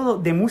sabía todo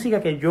de música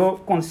que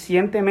yo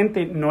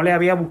conscientemente no le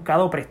había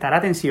buscado prestar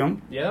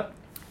atención.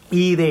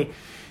 Y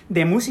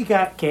de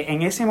música que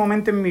en ese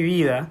momento en mi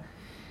vida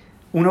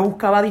uno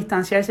buscaba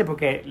distanciarse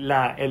porque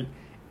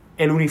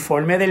el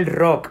uniforme del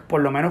rock,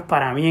 por lo menos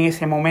para mí en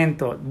ese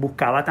momento,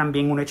 buscaba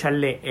también uno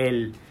echarle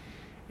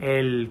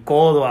el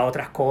codo a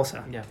otras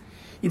cosas.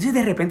 Y entonces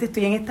de repente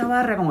estoy en esta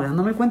barra como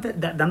dándome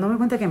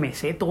cuenta que me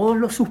sé todos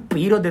los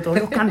suspiros de todos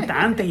los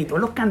cantantes y todos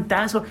los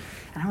cantazos.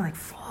 And I'm like,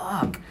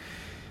 fuck.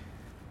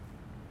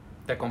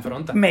 Te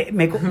confronta.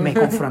 Me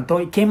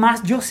confrontó. ¿Y qué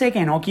más yo sé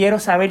que no quiero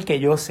saber que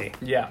yo sé?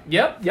 It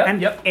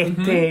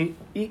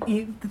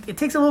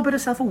takes a little bit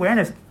of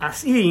self-awareness.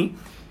 Así,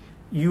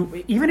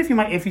 even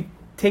if you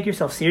take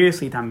yourself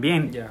seriously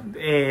también,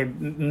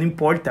 no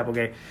importa,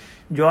 porque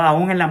yo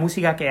aún en la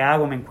música que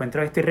hago me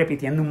encuentro que estoy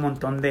repitiendo un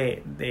montón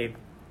de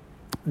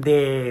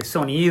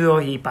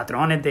sonidos y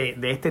patrones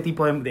de este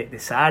tipo de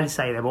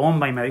salsa y de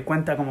bomba, y me doy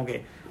cuenta como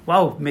que,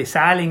 wow, me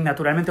salen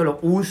naturalmente, los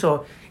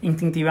uso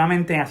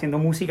instintivamente haciendo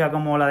música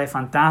como la de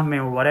Fantasme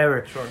o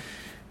whatever.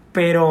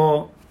 Pero,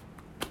 o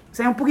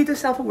sea, un poquito de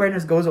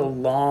self-awareness goes a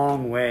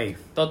long way.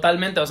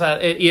 Totalmente, o sea,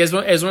 y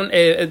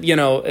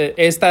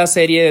esta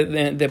serie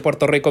de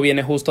Puerto Rico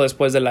viene justo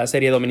después de la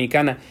serie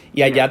dominicana,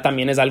 y allá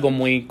también es algo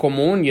muy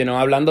común,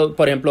 hablando,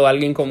 por ejemplo, de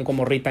alguien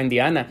como Rita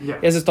Indiana.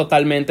 Eso es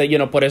totalmente,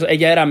 por eso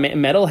ella era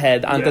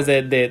metalhead antes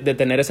de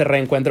tener ese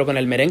reencuentro con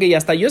el merengue, y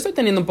hasta yo estoy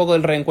teniendo un poco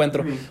del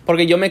reencuentro,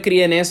 porque yo me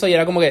crié en eso y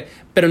era como que,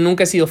 pero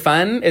nunca he sido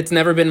fan, it's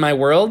never been my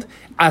world,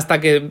 hasta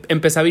que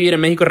empecé a vivir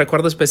en México.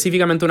 Recuerdo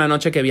específicamente una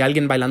noche que vi a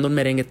alguien bailando un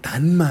merengue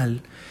tan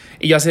mal,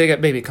 y yo así de que,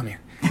 baby, come here.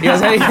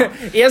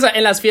 Y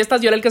en las fiestas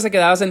yo era el que se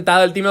quedaba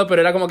sentado, el tímido, pero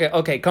era como que,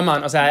 okay, come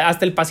on, o sea,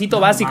 hasta el pasito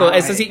básico,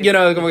 ese sí,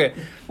 como que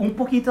un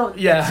poquito,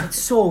 it's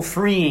so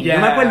freeing. Yo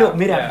me acuerdo,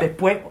 mira,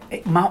 después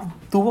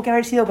tuvo que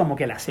haber sido como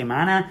que la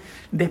semana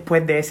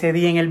después de ese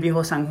día en el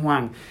viejo San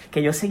Juan,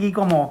 que yo seguí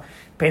como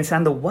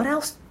pensando, what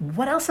else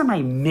am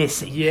I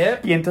missing?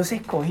 Y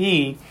entonces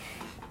cogí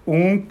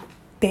un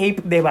tape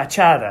de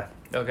bachata.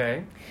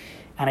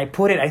 And I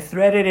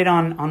threaded it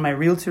on my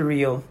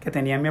reel-to-reel que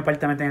tenía en mi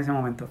apartamento en ese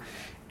momento.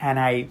 And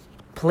I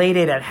played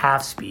it at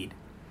half speed.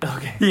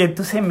 Y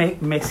entonces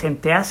me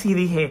senté así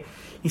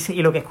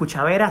y lo que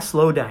escuchaba era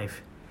slow dive.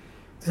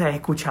 O sea,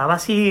 escuchaba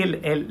así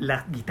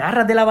las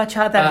guitarras de la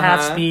bachata at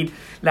half speed,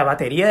 la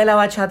batería de la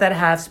bachata at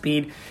half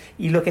speed,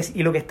 y lo que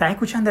estaba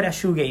escuchando era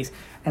shoegaze.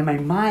 And my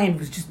mind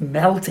was just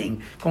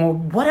melting.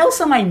 Como, what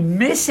else am I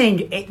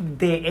missing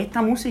de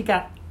esta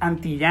música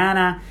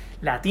antillana,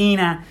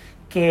 latina,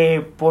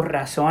 que por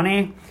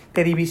razones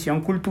de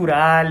división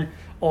cultural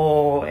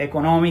o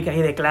económicas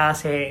y de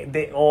clase,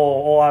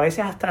 o a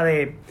veces hasta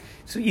de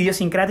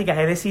idiosincráticas,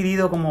 he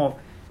decidido como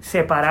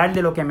separar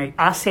de lo que me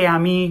hace a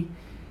mí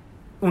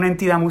una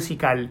entidad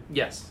musical?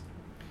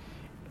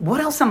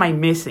 What else am I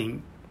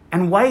missing?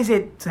 And why is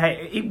it, o sea,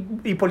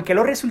 y por qué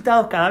los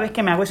resultados, cada vez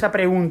que me hago esa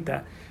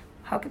pregunta,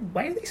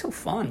 why are they so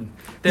fun?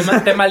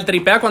 Te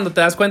maltripea cuando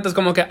te das cuenta, es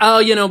como que,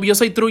 oh, you know, yo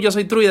soy true,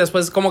 y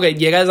después como que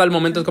llegas al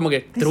momento, es como que,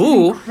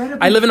 true,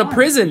 I live in a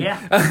prison. Yeah.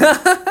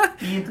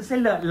 Y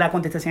entonces la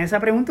contestación a esa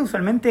pregunta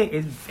usualmente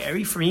es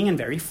very freeing and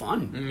very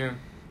fun. Yeah.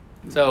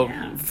 So,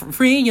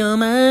 free your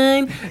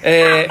mind.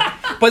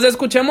 Pues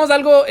escuchemos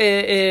algo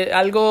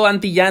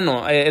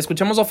antillano.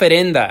 Escuchemos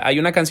Oferenda. Hay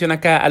una canción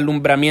acá,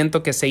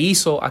 Alumbramiento, que se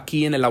hizo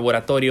aquí en el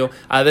laboratorio.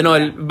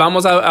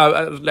 Vamos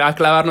a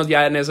clavarnos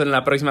ya en eso en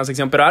la próxima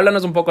sección. Pero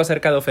háblanos un poco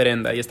acerca de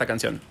Oferenda y esta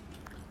canción.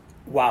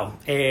 Wow.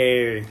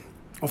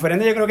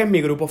 Oferenda yo creo que es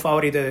mi grupo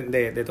favorito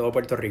de todo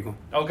Puerto Rico.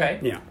 Ok.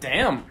 Yeah.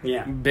 Damn.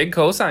 Yeah. Big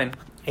cosign.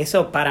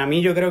 Eso para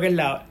mí yo creo que es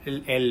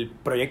el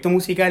proyecto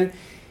musical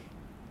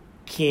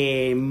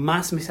que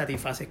más me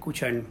satisface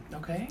escuchar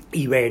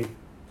y ver.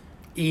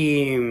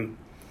 Y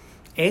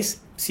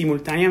es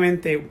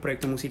simultáneamente un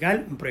proyecto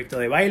musical, un proyecto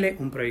de baile,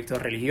 un proyecto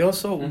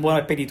religioso, un proyecto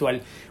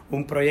espiritual,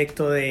 un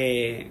proyecto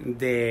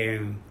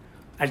de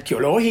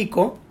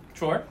arqueológico.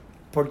 Sure.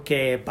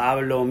 Porque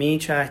Pablo,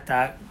 Micha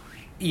está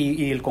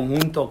y el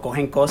conjunto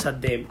cogen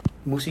cosas de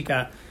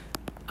música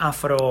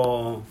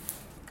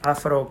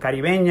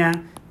afrocaribeña,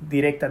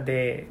 directas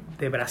de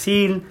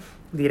Brasil,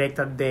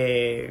 directas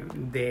de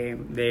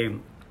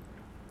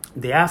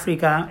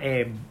África,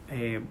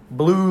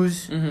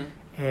 blues,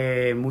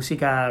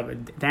 música,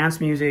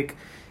 dance music,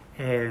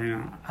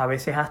 a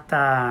veces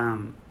hasta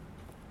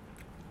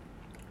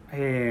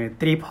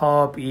trip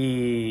hop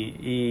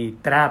y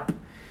trap.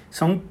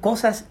 Son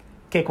cosas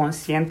que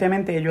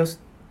conscientemente ellos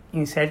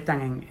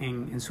insertan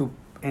en su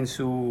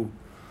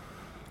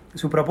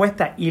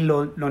propuesta, y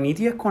lo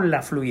nítido es con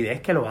la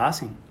fluidez que lo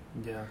hacen.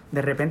 Yeah.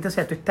 De repente, o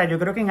sea, yo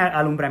creo que en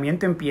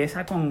Alumbramiento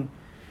empieza con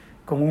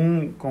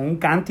un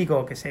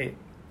cántico que se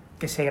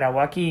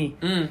grabó aquí,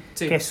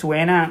 sí. que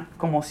suena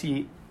como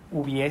si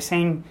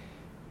hubiesen,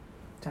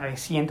 ¿sabes?,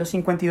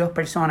 152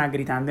 personas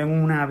gritando en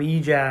una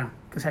villa,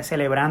 o sea,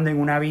 celebrando en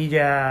una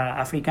villa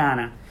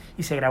africana,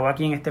 y se grabó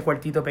aquí en este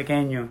cuartito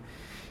pequeño,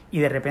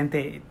 y de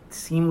repente it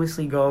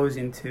seamlessly goes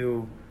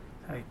into,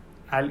 ¿sabes?,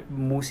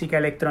 música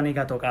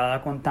electrónica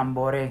tocada con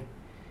tambores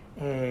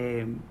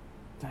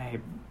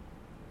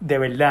de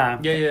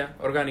verdad,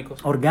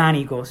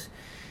 orgánicos,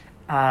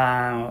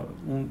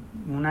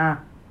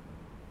 una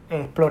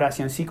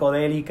exploración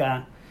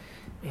psicodélica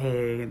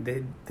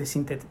de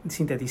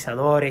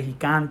sintetizadores y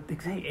cantos,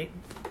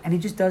 and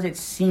it just does it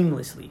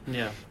seamlessly,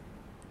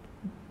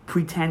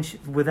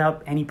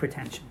 without any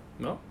pretension.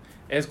 ¿No?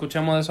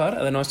 Escuchamos eso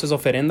ahora. De nuevo, esto es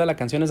Oferenda, la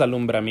canción es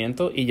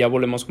Alumbramiento, y ya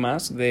volvemos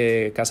más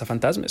de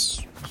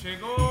Cazafantasmas.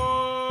 Llegó,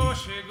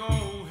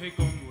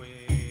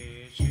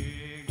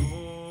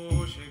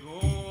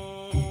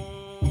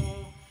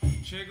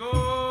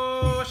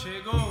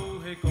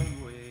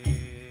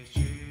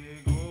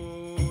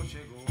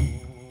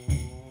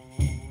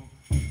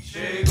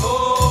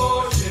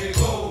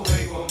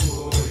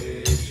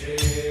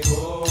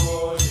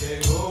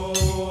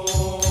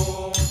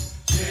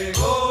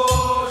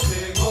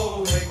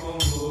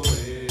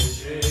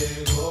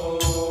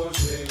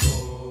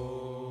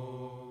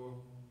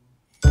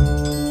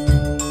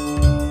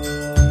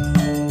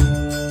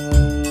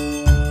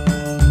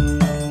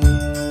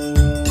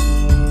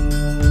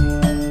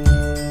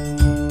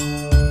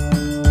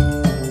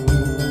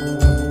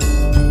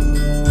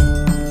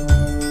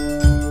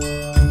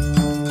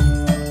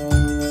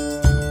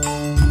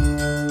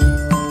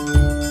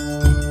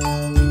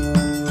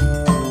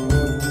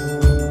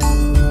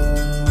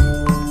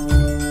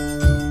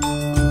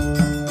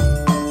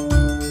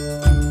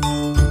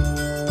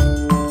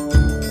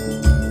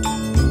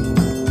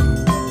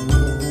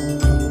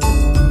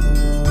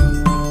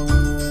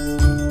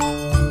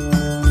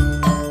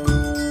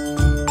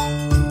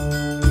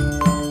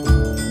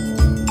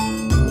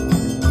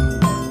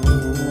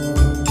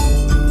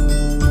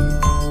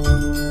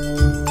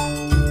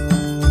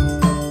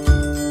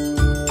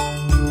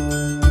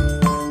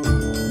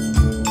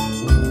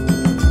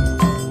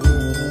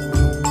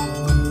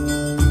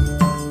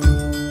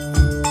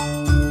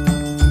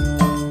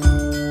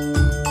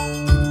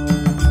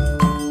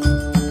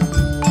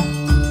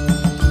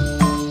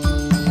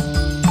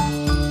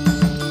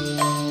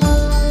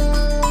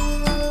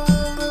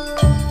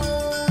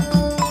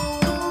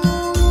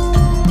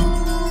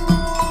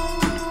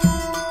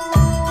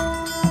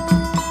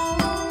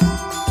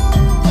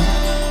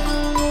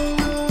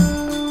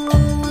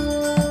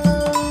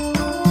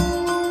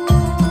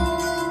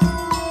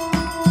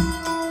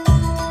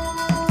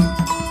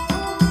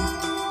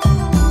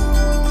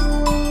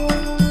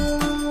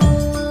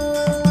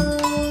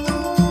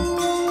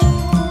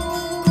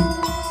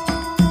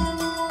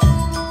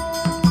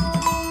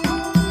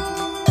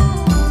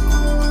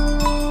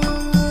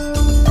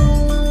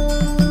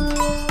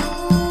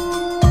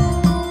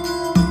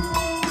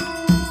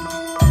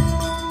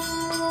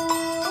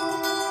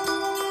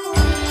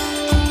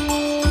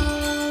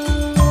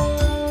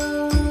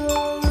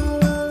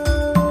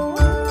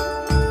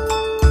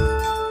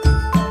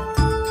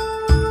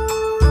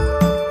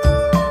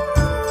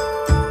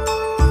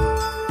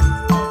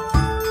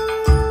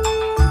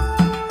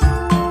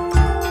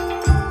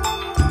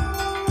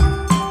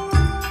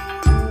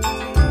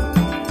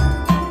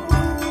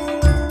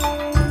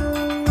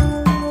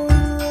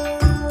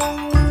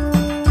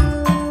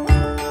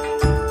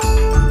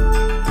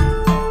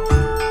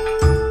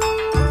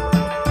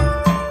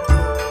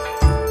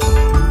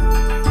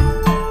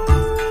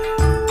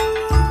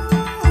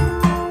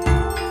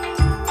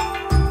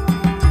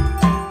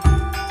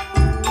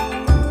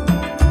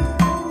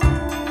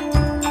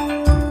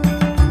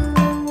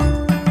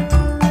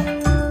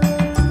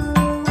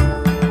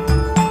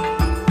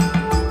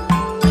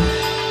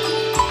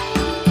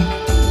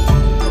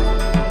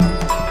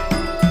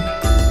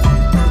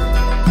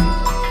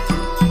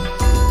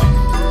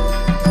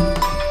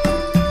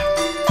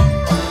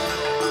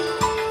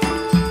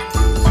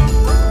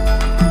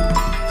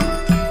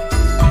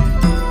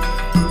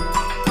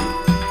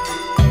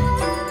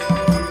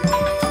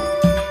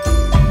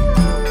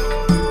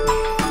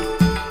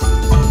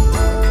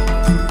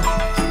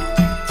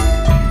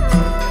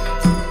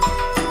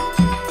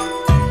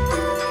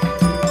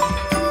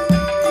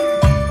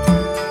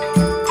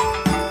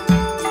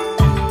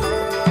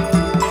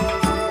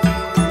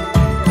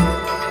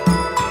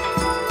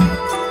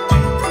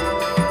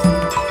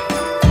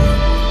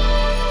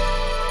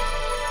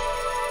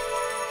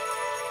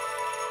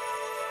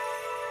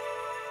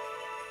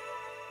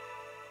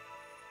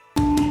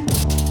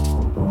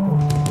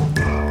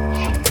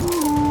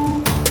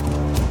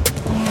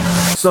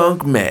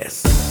 Song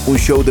Mess, un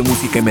show de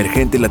música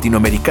emergente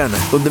latinoamericana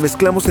donde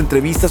mezclamos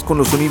entrevistas con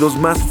los sonidos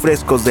más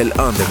frescos del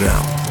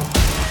underground.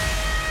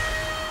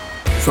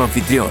 Su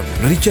anfitrión,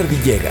 Richard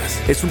Villegas,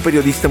 es un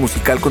periodista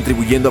musical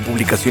contribuyendo a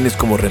publicaciones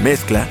como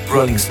Remezcla,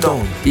 Rolling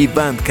Stone y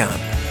Bandcamp.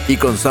 Y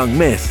con Song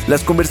Mess,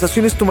 las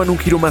conversaciones toman un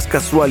giro más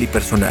casual y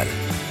personal,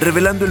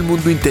 revelando el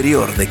mundo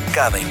interior de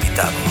cada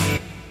invitado.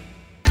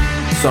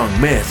 Song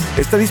Mess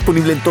está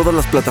disponible en todas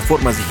las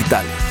plataformas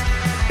digitales.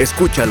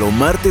 Escúchalo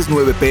martes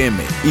 9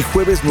 p.m. y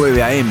jueves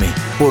 9 a.m.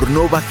 por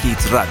Nova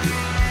Hits Radio.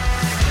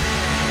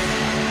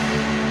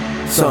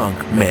 Song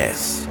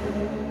Mess.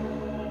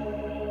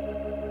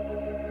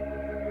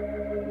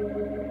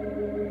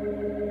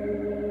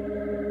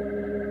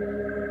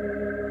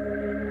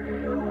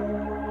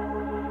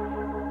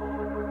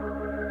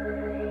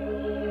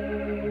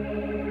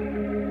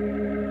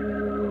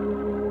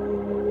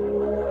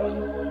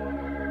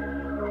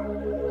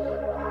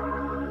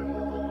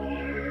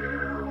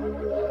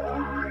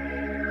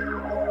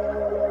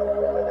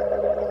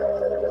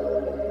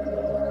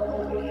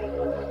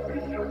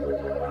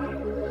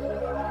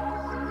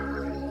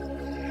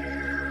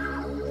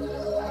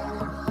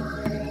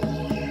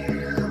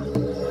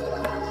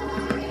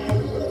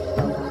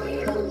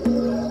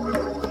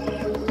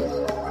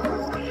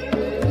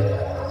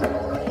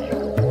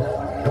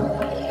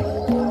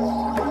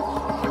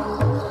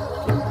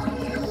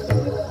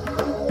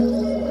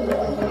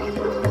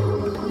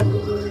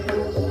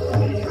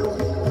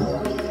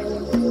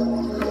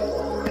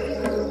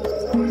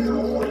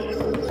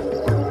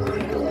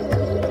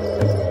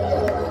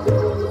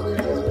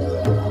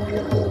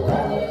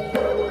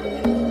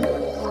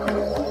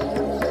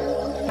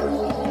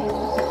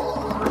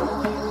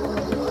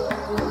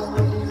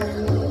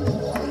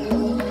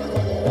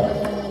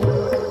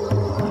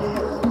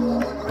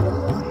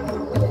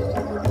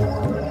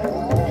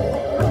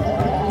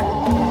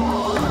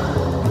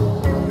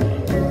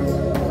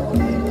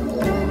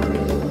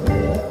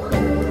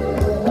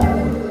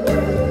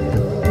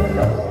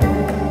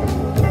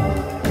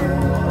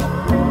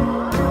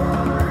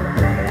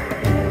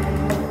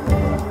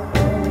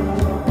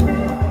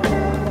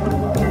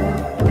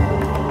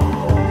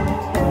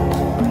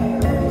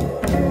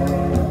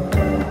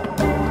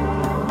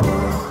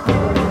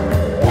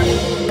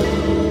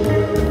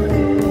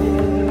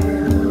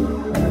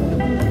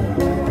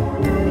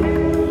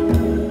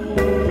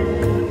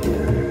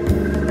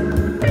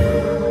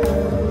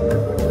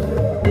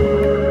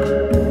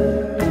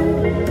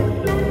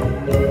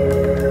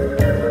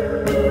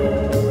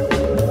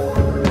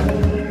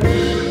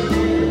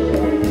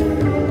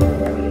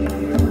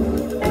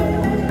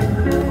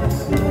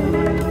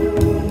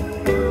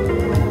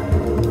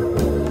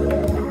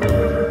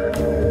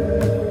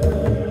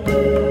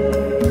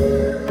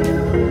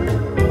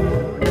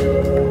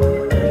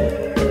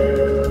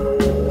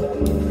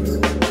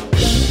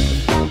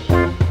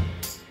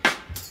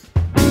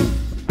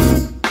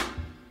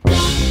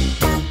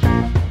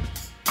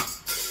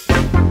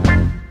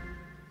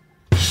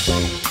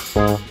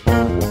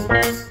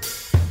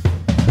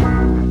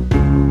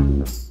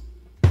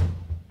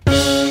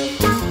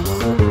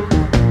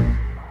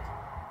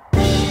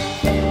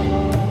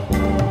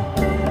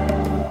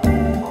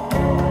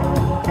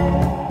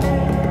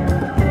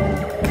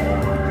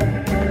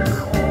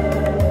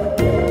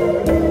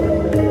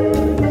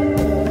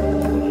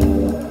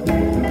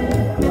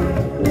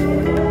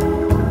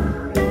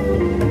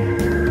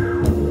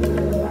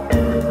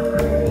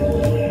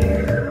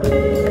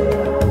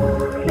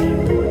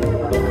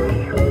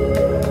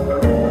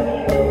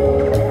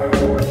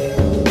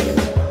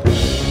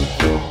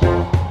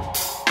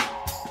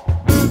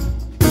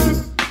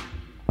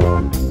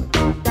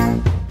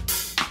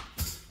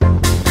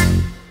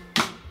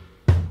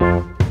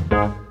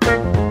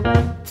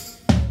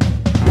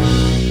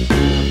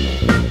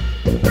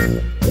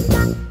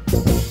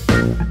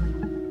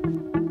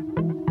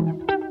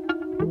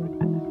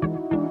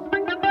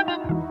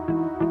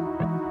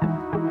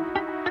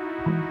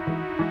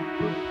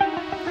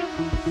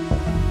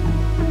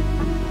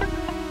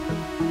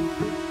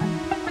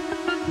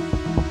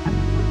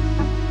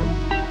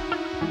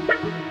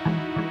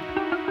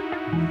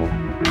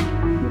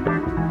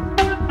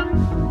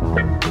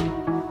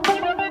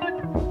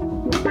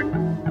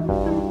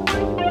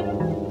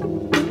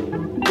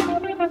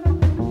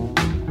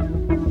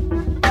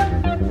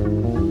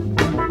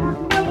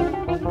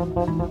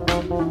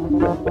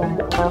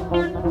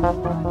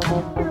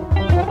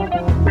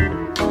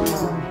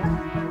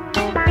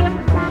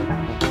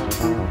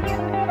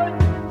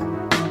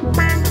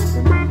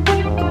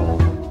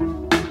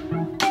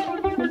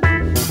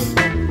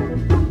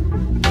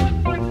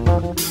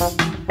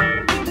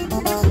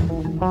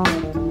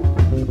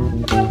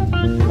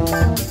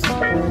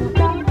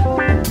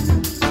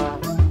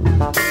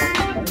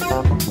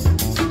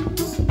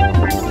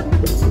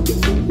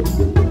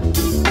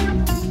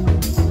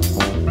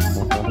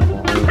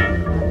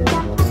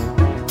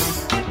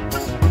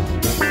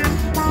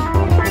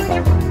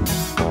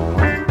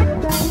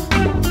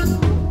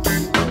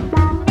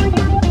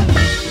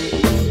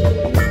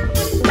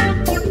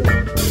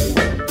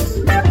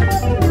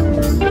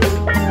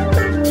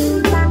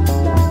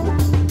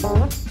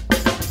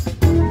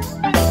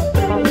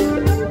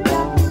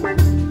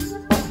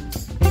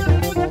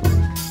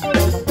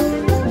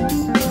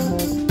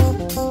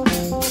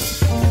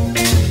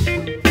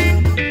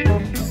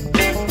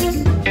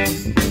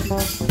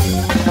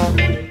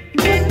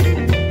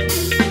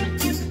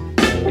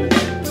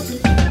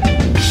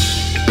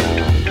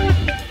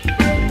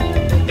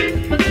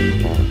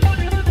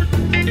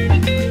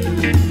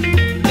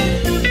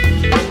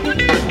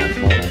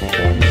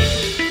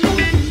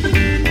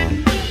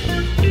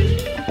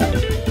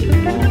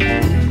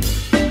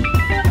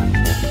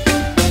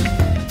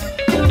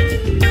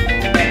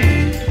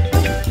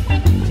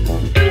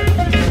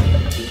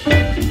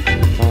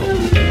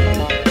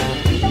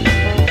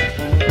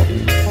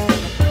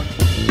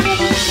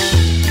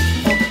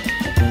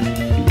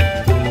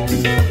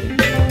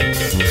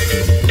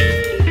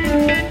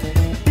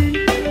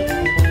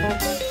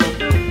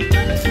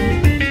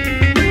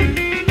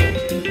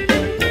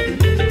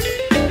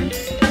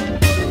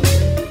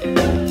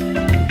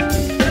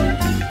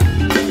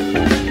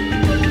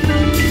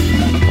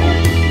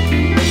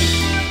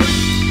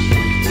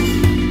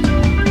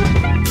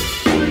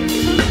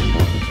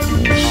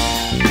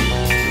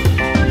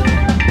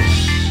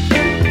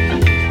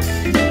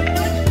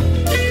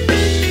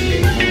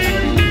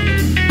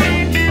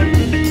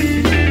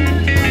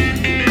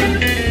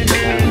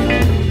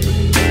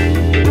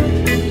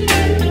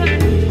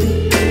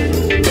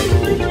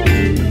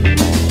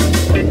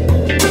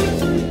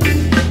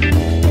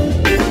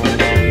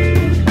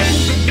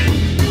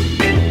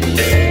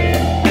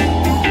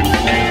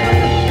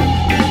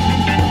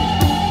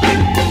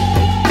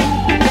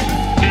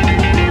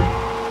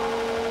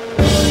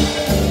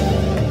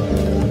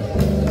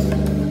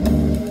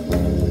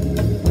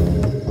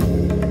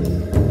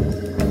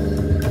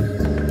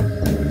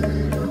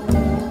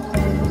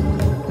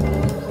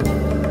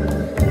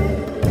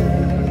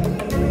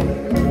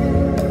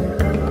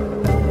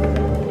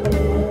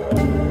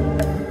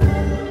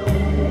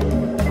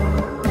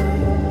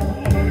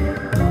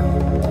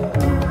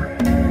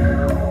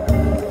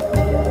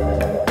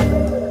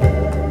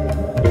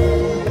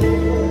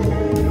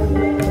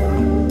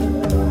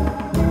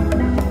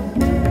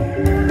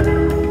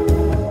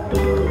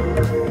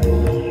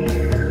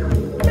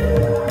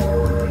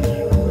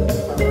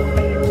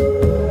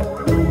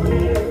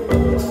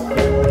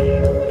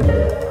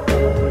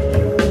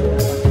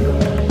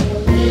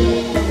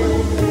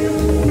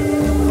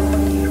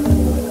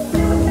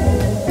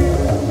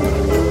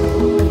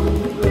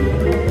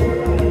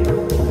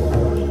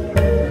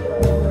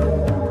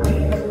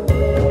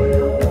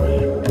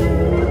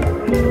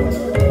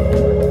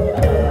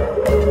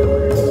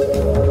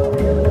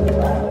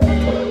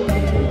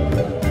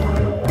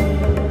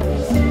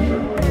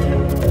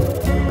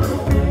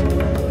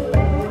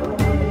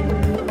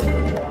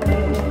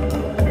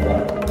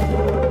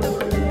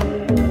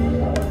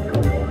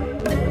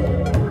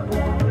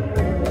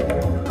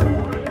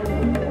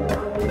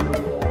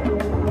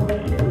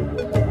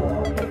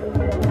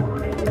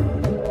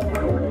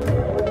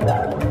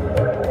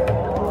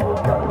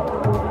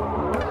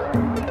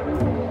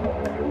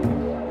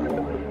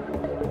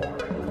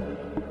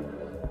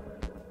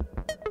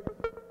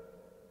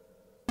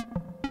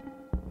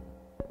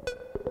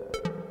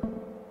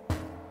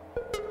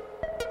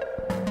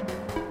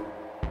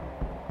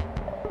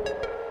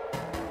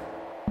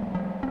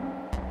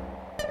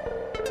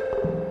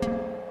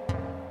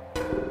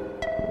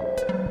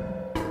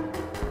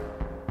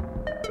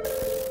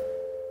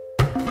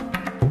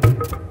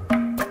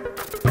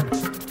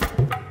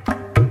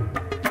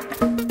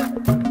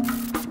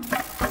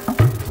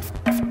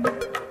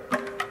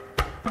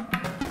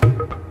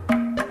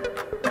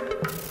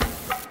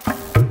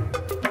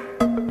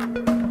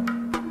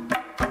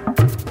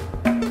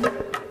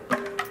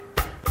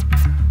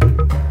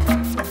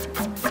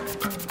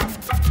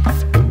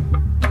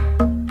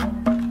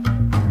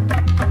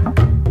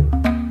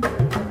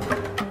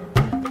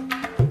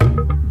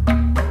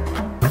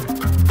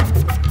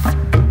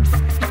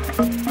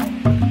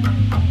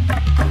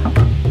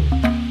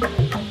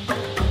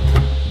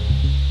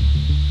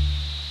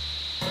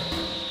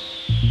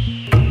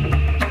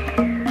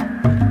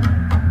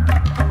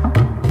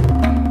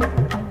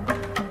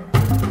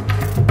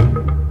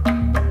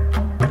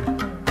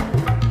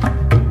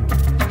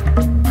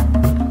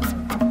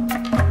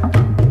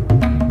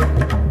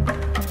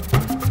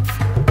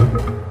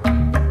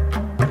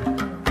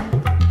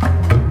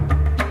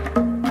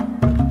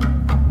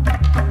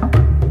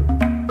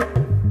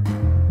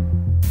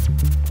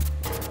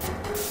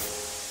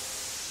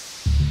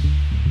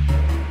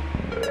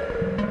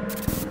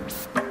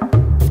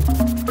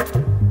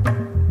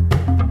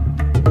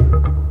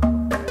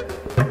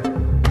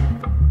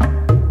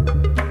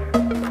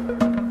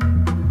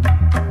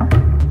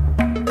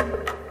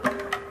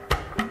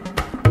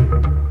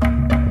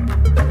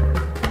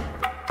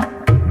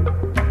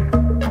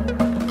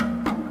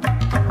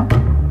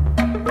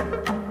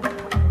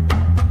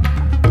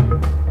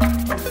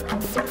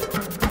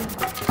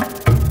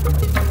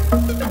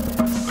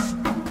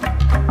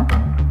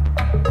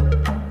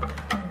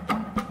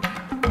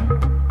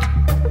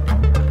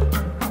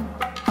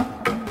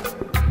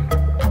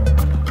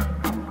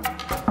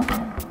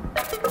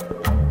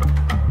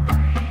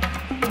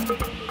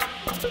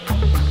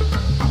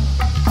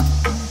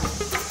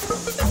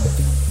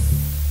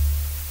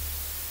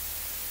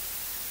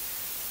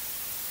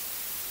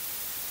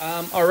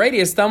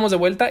 Alrighty, estamos de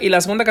vuelta. Y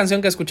la segunda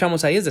canción que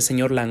escuchamos ahí es de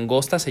Señor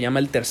Langosta. Se llama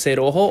El Tercer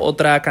Ojo.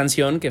 Otra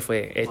canción que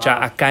fue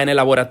hecha acá en el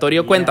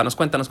laboratorio. Cuéntanos.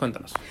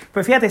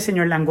 Pues fíjate,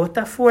 Señor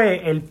Langosta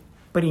fue el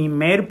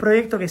primer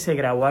proyecto que se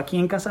grabó aquí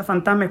en Casa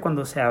Fantasmes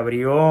cuando se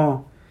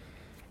abrió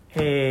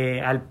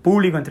al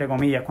público, entre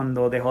comillas,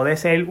 cuando dejó de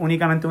ser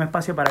únicamente un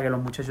espacio para que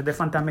los muchachos de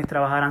Fantasmes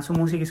trabajaran su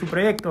música y su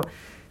proyecto.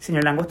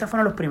 Señor Langosta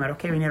fueron los primeros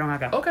que vinieron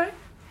acá. Ok.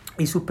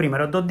 Y sus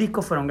primeros 2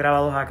 discos fueron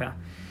grabados acá.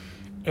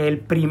 El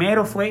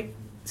primero fue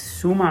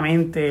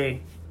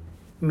sumamente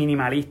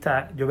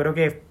minimalista. Yo creo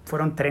que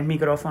fueron 3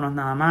 micrófonos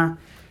nada más.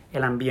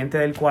 El ambiente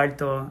del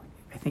cuarto,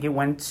 I think it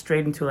went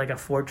straight into like a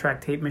 4-track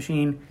tape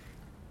machine.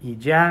 Y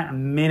ya,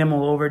 minimal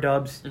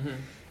overdubs. Uh-huh.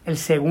 El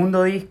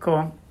segundo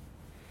disco,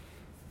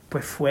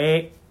 pues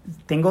fue...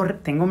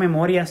 Tengo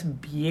memorias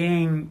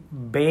bien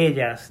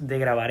bellas de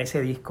grabar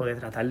ese disco, de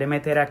tratar de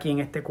meter aquí en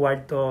este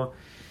cuarto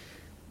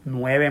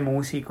 9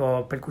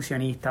 músicos,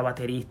 percusionista,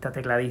 baterista,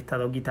 tecladista,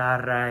 2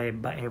 guitarras,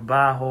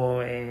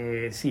 bajo,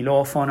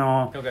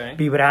 xilófono,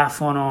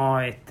 vibráfono.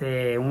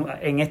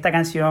 En esta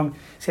canción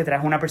se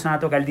trajo una persona a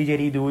tocar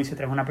didgeridoo y se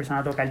trajo una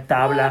persona a tocar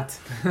tabla.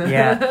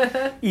 Yeah.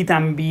 Y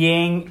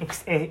también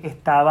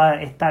estaba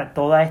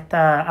toda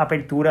esta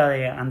apertura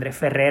de Andrés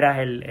Ferreras,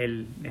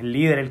 el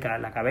líder,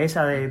 la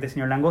cabeza de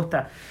Señor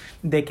Langosta,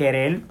 de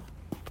querer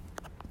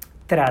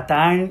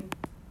tratar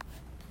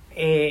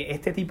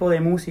este tipo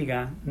de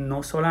música,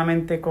 no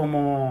solamente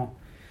como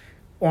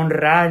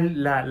honrar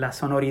la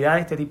sonoridad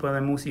de este tipo de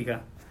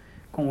música,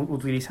 como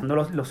utilizando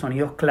los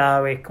sonidos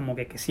claves, como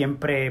que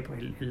siempre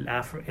pues,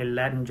 el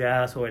Latin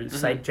jazz o el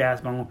psych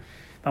jazz vamos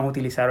a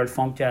utilizar, o el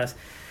funk jazz,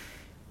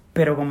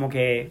 pero como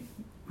que,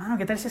 mano,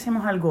 ¿qué tal si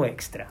hacemos algo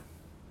extra?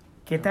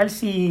 ¿Qué tal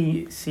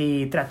si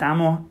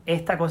tratamos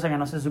esta cosa que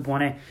no se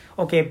supone,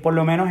 o que por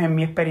lo menos en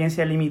mi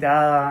experiencia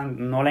limitada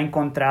no la he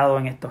encontrado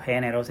en estos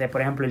géneros?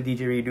 Por ejemplo, el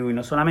didgeridoo, y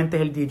no solamente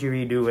es el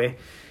didgeridoo,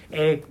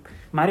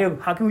 Mario,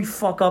 how can we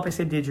fuck up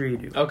ese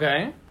didgeridoo?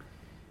 Okay.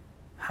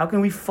 How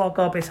can we fuck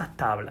up esas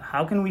tablas?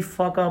 How can we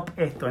fuck up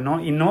esto?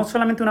 ¿No? Y no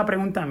solamente una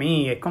pregunta a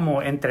mí, es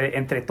como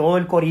entre todo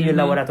el corillo del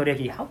laboratorio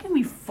aquí. How can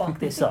we fuck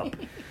this up?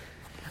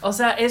 O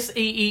sea,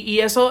 y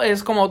eso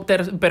es como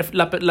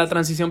la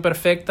transición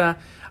perfecta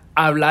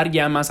a hablar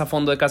ya más a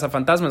fondo de Casa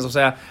Fantasmes. O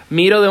sea,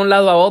 miro de un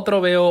lado a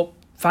otro, veo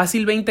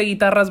fácil 20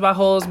 guitarras,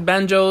 bajos,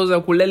 banjos,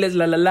 ukuleles,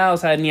 o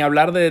sea, ni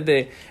hablar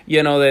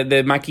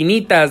de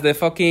maquinitas, de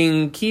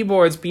fucking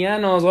keyboards,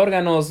 pianos,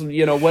 órganos,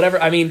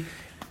 whatever. I mean,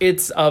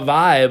 it's a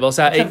vibe. O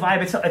sea, it's a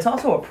vibe. It's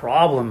also a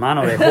problem,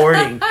 mano, de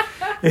hoarding.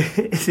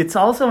 It's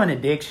also an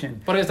addiction.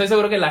 Porque estoy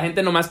seguro que la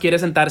gente nomás quiere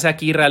sentarse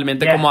aquí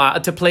realmente como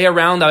to play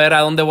around, a ver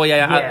a dónde voy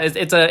a...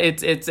 It's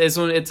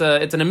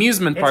an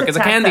amusement park. It's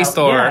a candy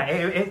store.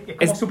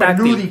 Es como súper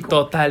lúdico.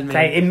 Totalmente.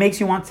 O sea, it makes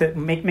you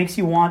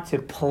want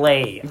to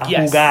play, a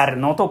jugar,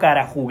 no tocar,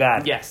 a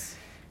jugar. Yes.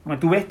 Cuando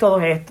tú ves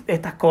todas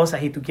estas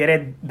cosas y tú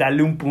quieres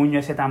darle un puño a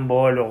ese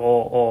tambor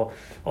o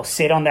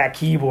sit on that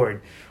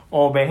keyboard,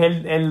 o ves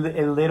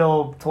el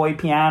little toy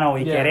piano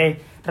y quieres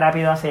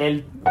rápido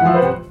hacer,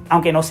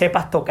 aunque no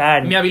sepas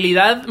tocar. Mi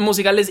habilidad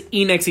musical es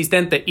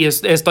inexistente y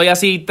estoy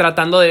así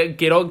tratando de,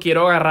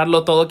 quiero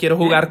agarrarlo todo, quiero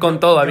jugar con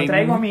todo. Yo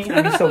traigo a mis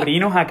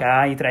sobrinos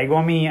acá y traigo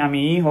a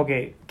mi hijo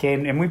que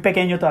es muy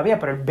pequeño todavía,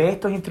 pero él ve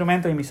estos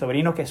instrumentos, y mis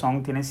sobrinos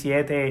tienen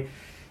 7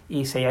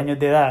 y 6 años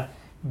de edad,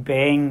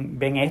 ven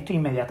esto e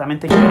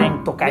inmediatamente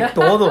quieren tocar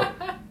todo.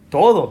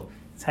 O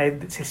sea,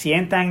 se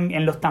sientan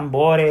en los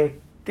tambores,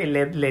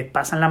 le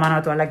pasan la mano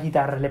a todas las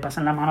guitarras, le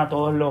pasan la mano a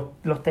todos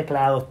los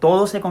teclados,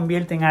 todo se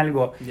convierte en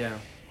algo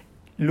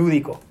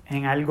lúdico,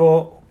 en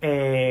algo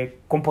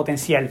con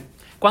potencial.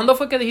 ¿Cuándo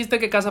fue que dijiste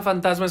que Casa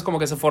Fantasmes como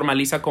que se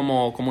formaliza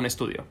como un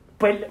estudio?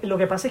 Pues lo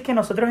que pasa es que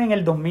nosotros en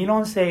el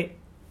 2011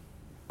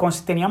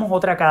 teníamos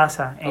otra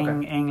casa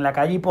en la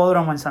calle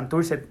Hipódromo en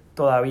Santurce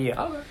todavía.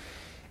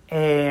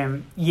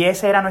 Y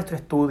ese era nuestro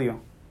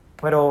estudio.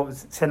 Pero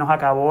se nos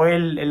acabó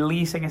el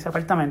lease en ese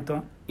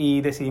apartamento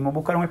y decidimos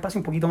buscar un espacio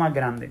un poquito más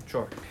grande.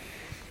 Sure.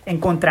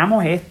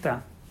 Encontramos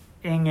esta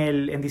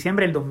en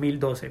diciembre del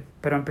 2012,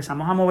 pero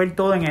empezamos a mover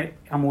todo,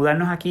 a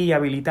mudarnos aquí y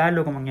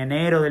habilitarlo como en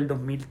enero del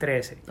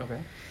 2013. Okay.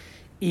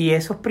 Y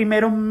esos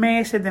primeros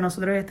meses de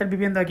nosotros estar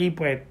viviendo aquí,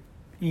 pues,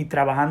 y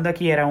trabajando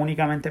aquí, era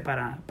únicamente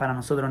para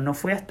nosotros. No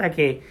fue hasta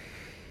que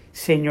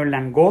Señor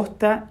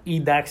Langosta y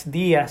Dax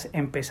Díaz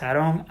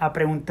empezaron a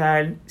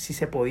preguntar si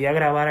se podía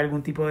grabar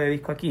algún tipo de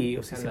disco aquí,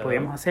 o si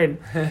podíamos hacer,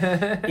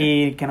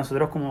 y que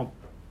nosotros como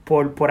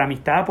por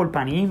amistad, por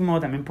panismo,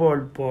 también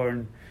por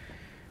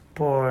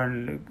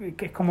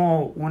que es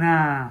como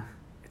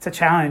it's a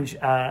challenge,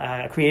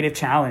 a creative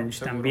challenge.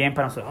 Seguro. También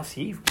para nosotros.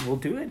 Sí, we'll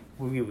do it,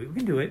 we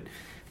can do it,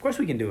 of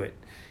course we can do it.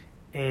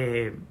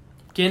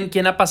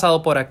 ¿Quién ha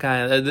pasado por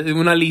acá?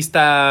 Una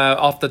lista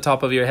off the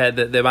top of your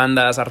head de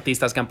bandas,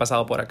 artistas que han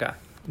pasado por acá.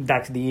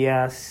 Dax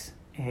Díaz,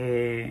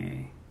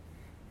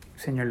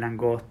 Señor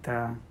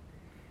Langosta.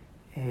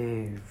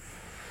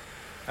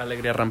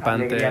 Alegría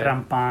Rampante.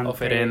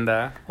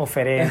 Oferenda,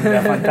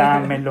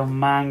 Fantasmes, Los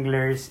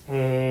Manglers,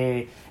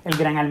 El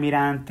Gran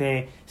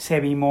Almirante,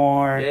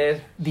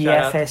 Sevimore,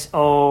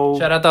 DFSO.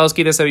 Shout out a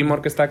Oski de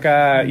Sevimore que está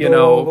acá,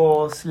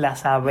 Dogos,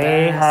 Las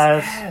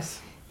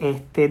Abejas.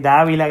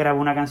 Dávila grabó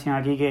una canción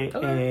aquí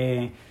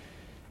que...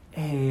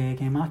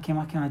 ¿Qué más?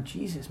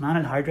 Jesus, man,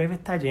 el hard drive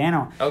está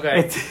lleno.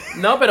 Okay.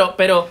 No,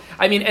 pero,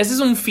 I mean, ese es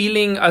un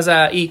feeling, o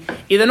sea, y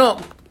de nuevo,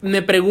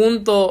 me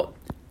pregunto,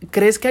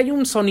 ¿crees que hay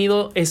un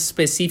sonido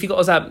específico?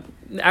 O sea,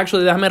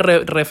 actually, déjame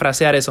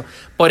refrasear eso.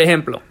 Por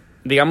ejemplo,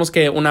 digamos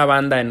que una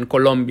banda en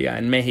Colombia,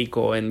 en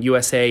México, en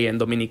USA, en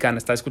Dominicana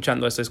está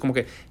escuchando esto. Es como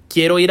que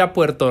quiero ir a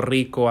Puerto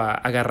Rico a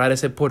agarrar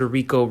ese Puerto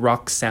Rico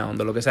rock sound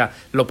o lo que sea.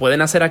 ¿Lo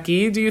pueden hacer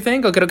aquí, do you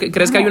think? ¿O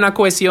crees que hay una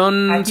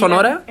cohesión aquí,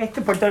 sonora?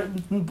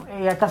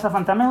 Casa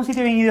Fantasma es un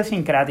sitio bien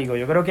idiosincrático.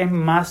 Yo creo que es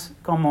más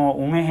como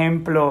un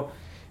ejemplo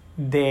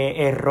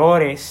de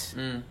errores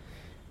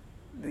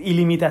y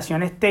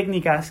limitaciones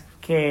técnicas,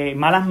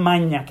 malas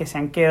mañas que se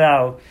han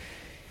quedado.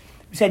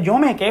 O sea, yo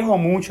me quejo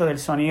mucho del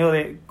sonido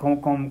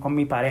con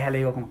mi pareja. Le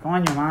digo, como,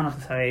 coño, mano,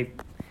 ¿sabes?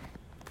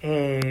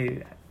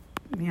 Estoy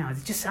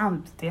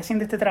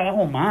haciendo este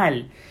trabajo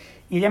mal.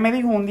 Y ella me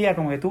dijo un día,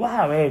 como que tú vas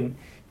a ver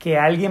que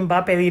alguien va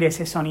a pedir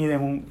ese sonido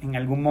en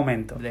algún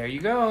momento. There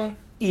you go.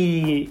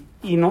 Y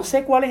no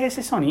sé cuál es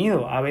ese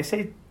sonido. A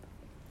veces,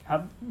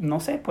 no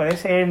sé, puede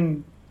ser...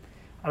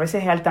 A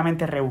veces es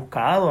altamente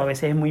rebuscado, a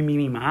veces es muy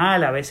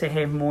minimal, a veces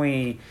es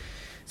muy...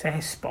 O sea,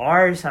 es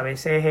sparse, a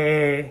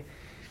veces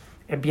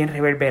es bien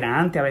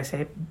reverberante, a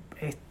veces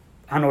es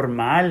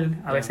anormal,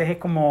 a veces es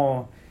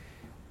como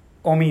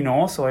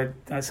ominoso.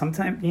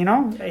 Sometimes, you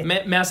know,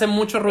 me hace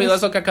mucho ruido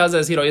eso que acabas de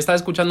decir. Hoy estaba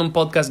escuchando un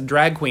podcast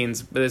Drag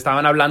Queens,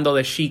 estaban hablando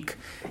de Chic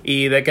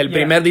y de que el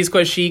primer disco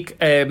de Chic,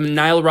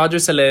 Nile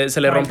Rodgers se le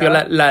rompió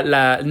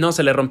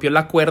se le rompió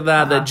la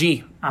cuerda de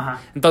G.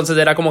 Ajá. Entonces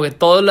era como que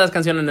todas las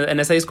canciones en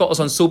ese disco o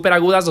son súper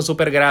agudas o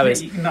súper graves.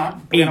 Sí,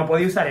 no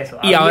podía usar eso.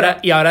 Y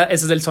ahora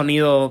ese es el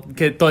sonido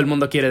que todo el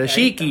mundo quiere de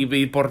Chic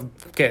y por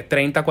 ¿qué?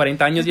 30,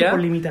 40 años ya.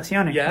 Por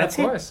limitaciones. Yeah, of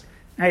course.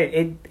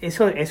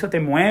 Eso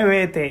te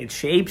mueve, te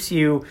shapes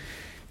you.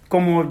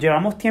 Como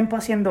llevamos tiempo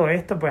haciendo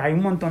esto, pues hay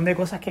un montón de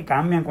cosas que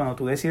cambian cuando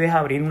tú decides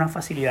abrir unas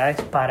facilidades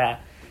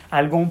para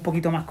algo un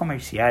poquito más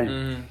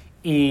comercial.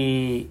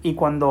 Y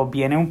cuando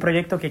viene un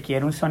proyecto que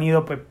quiere un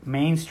sonido pues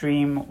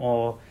mainstream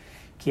o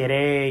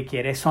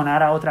quiere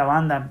sonar a otra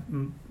banda,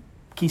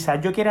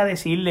 quizás yo quiera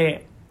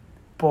decirle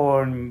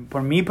por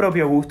mi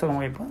propio gusto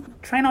como que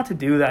try not to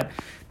do that,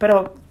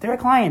 pero they're a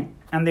client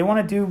and they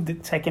want to do,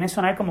 o sea, quieren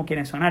sonar como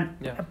quieren sonar,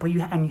 but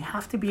you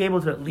have to be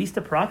able to at least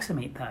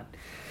approximate that.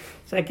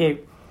 O sea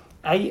que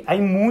hay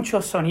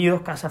muchos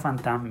sonidos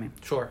cazafantasma.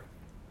 Sure.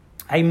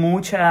 Hay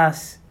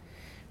muchas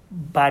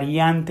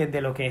variantes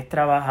de lo que es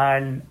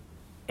trabajar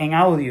en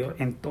audio,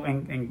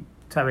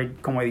 ¿sabes?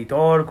 Como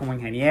editor, como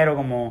ingeniero,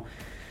 como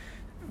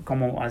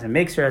as a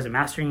mixer, as a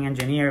mastering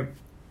engineer,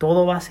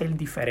 todo va a ser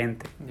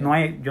diferente.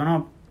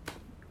 Yeah.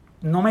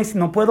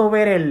 No puedo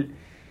ver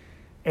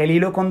el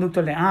hilo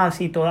conductor de,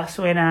 sí, todas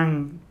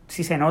suenan,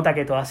 sí se nota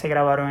que todas se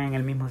grabaron en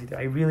el mismo sitio.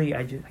 I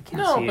can't see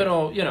it.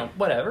 Pero,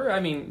 whatever,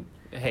 I mean,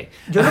 hey.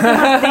 Yo lo que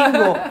más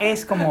tengo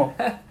es como,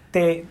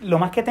 lo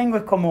más que tengo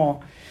es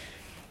como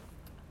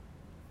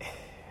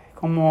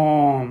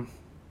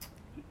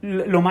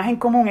lo más en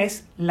común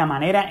es la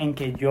manera en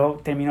que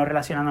yo termino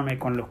relacionándome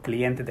con los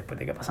clientes después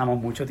de que pasamos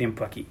mucho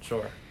tiempo aquí.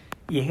 Sure.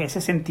 Y es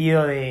ese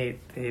sentido de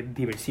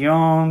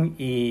diversión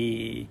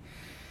y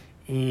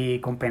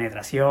con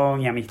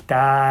penetración y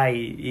amistad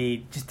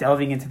y just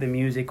delving into the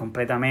music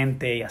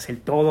completamente y hacer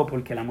todo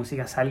porque la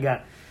música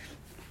salga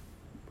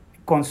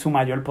con su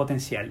mayor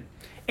potencial.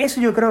 Eso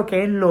yo creo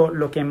que es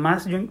lo que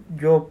más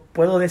yo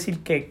puedo decir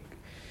que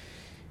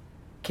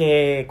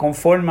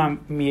conforma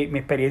mi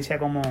experiencia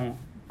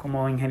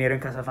como ingeniero en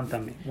Casa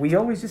Fantasma. We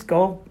always just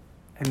go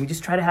and we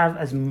just try to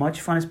have as much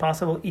fun as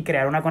possible y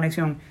crear una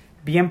conexión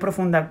bien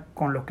profunda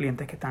con los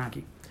clientes que están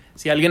aquí.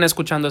 Si alguien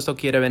escuchando esto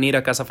quiere venir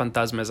a Casa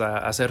Fantasmas a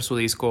hacer su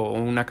disco o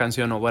una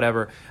canción o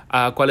whatever,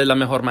 ¿cuál es la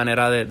mejor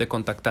manera de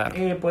contactar?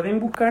 Pueden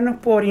buscarnos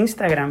por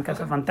Instagram,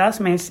 Casa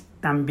Fantasmas.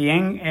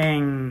 También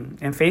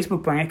en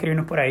Facebook pueden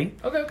escribirnos por ahí.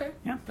 Ok.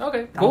 Yeah.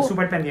 Okay, estamos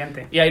súper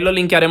pendientes. Y ahí lo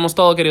linkearemos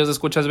todo, queridos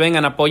escuchas.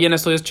 Vengan, apoyen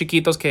estudios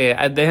chiquitos que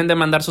dejen de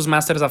mandar sus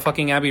masters a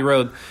fucking Abbey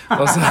Road.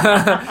 O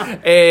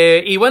sea,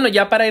 y bueno,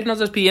 ya para irnos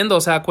despidiendo,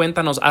 o sea,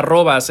 cuéntanos,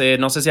 arrobas,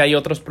 no sé si hay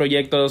otros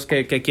proyectos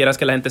que quieras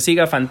que la gente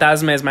siga,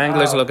 Fantasmas,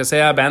 Manglers, o lo que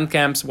sea,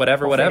 Bandcamps,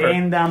 whatever.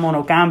 Oferenda,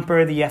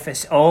 Monocamper,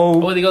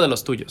 DFSO. Digo de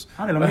los tuyos.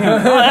 De los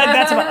míos.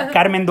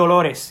 Carmen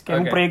Dolores, que es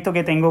un proyecto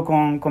que tengo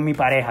con mi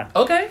pareja.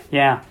 Ok.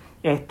 Yeah.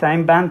 Está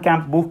en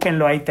Bandcamp,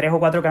 búsquenlo, hay 3 o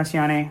 4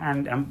 canciones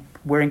and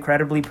we're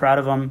incredibly proud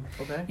of them.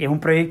 Okay. Y es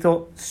un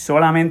proyecto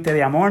solamente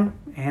de amor,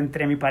 es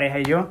entre mi pareja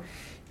y yo,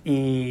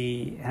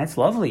 Y it's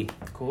lovely.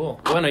 Cool.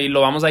 Bueno, y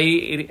lo vamos a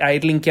ir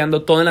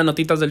linkeando todo en las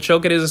notitas del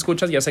show, queridos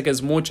escuchas. Ya sé que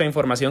es mucha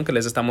información que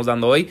les estamos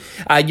dando hoy.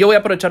 Yo voy a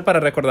aprovechar para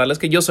recordarles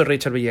que yo soy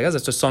Richard Villegas.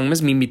 Esto es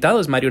Songmes. Mi invitado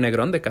es Mario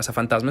Negrón de Casa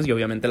Fantasmes y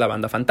obviamente la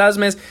banda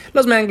Fantasmes,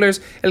 los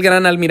Manglers, el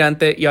Gran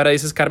Almirante. Y ahora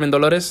dices Carmen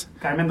Dolores.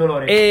 Carmen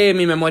Dolores.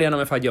 Mi memoria no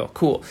me falló.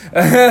 Cool.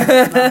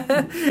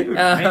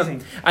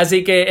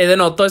 Así que,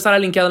 todo estará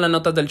linkeado en las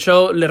notas del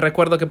show. Les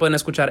recuerdo que pueden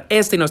escuchar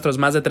este y nuestros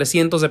más de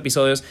 300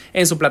 episodios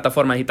en su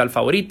plataforma digital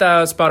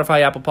favorita,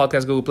 Spotify, Apple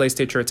Podcasts, Google Play,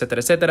 Stitcher,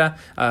 etcétera, etcétera.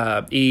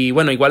 Y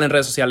bueno, igual en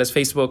redes sociales,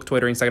 Facebook,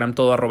 Twitter, Instagram,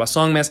 todo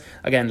 @Songmes.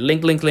 Again,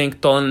 link,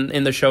 todo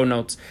en the show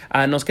notes.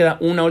 Nos queda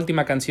una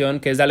última canción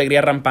que es de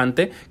Alegría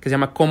Rampante, que se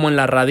llama Como en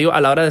la Radio.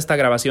 A la hora de esta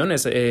grabación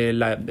es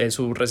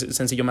su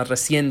sencillo más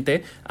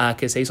reciente,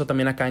 que se hizo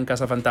también acá en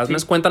Casa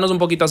Fantasmas. Sí. Cuéntanos un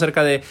poquito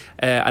acerca de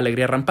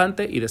Alegría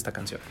Rampante y de esta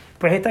canción.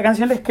 Pues esta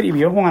canción la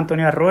escribió Juan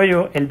Antonio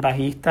Arroyo, el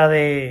bajista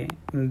de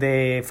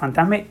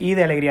Fantasmas y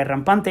de Alegría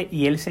Rampante,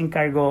 y él se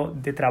encargó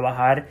de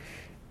trabajar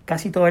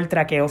casi todo el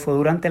traqueo. Fue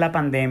durante la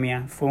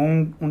pandemia. Fue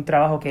un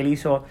trabajo que él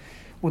hizo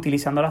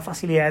utilizando las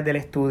facilidades del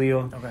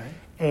estudio,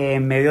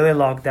 en medio de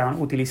lockdown,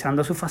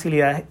 utilizando sus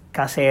facilidades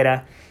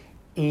caseras.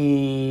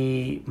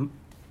 Y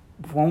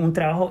fue un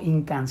trabajo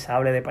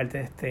incansable de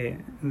parte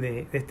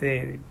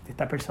de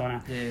esta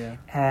persona. Yeah.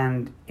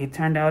 And it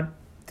turned out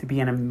to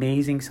be an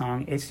amazing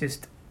song. It's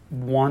just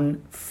one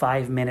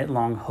 5-minute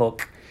long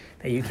hook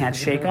that you can't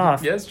shake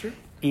off. Yes, true.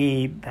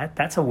 Y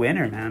that's a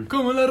winner, man.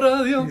 Como la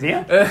radio.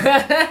 Yeah.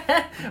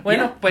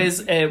 Bueno, yeah.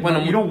 Pues... No,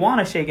 you don't want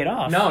to shake it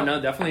off. No,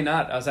 definitely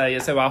not. O sea,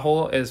 ese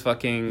bajo es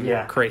fucking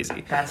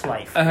crazy. That's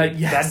life.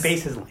 Yes. That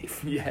bass is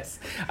life.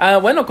 Yes.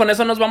 Bueno, con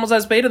eso nos vamos a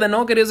despedir. De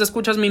nuevo, queridos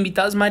escuchas, mi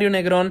invitado es Mario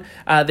Negrón,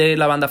 de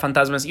la banda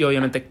Fantasmas y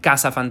obviamente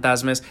Casa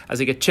Fantasmas.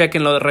 Así que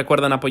chequenlo.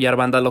 Recuerden apoyar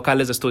bandas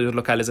locales, estudios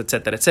locales,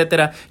 etcétera,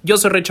 etcétera. Yo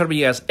soy Richard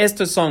Villegas.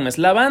 Esto es Songmes.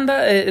 La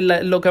banda,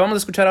 lo que vamos a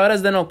escuchar ahora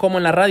es de nuevo Como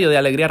en la Radio, de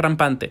Alegría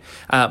Rampante.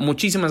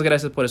 Muchísimas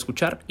gracias por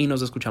escuchar y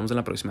nos escuchamos en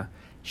la próxima.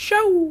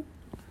 ¡Chao!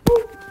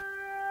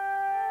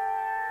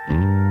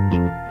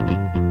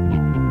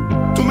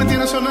 Tú me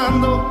tienes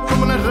sonando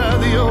como en la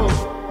radio.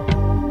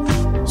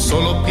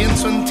 Solo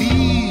pienso en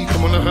ti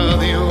como en la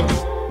radio.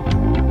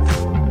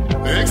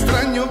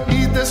 Extraño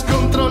y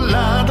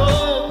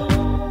descontrolado,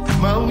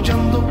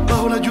 maullando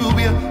bajo la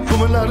lluvia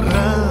como en la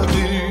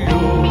radio.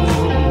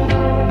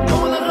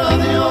 Como en la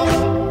radio,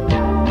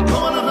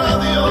 como en la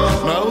radio.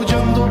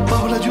 Maullando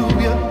bajo la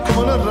lluvia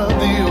como en la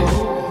radio.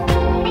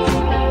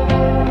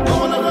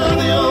 Como en la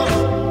radio,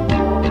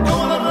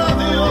 como en la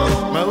radio.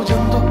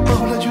 Maullando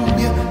bajo la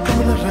lluvia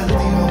como en la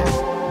radio.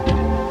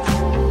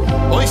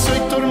 Hoy soy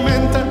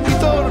tormenta y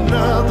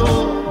tornado,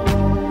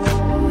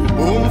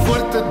 un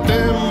fuerte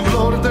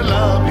temblor de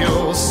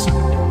labios.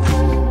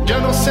 Ya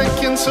no sé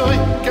quién soy,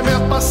 qué me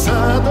ha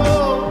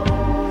pasado.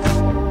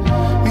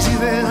 Mis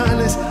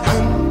ideales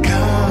han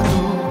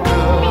caducado.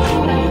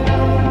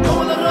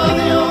 Como en la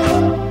radio,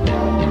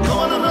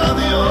 como en la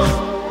radio.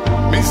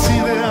 Mis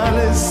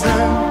ideales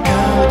han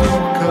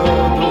caducado.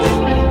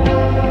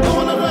 Como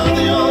en la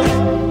radio,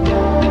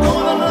 como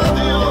en la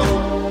radio.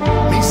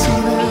 Mis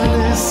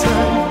ideales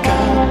han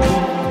caducado.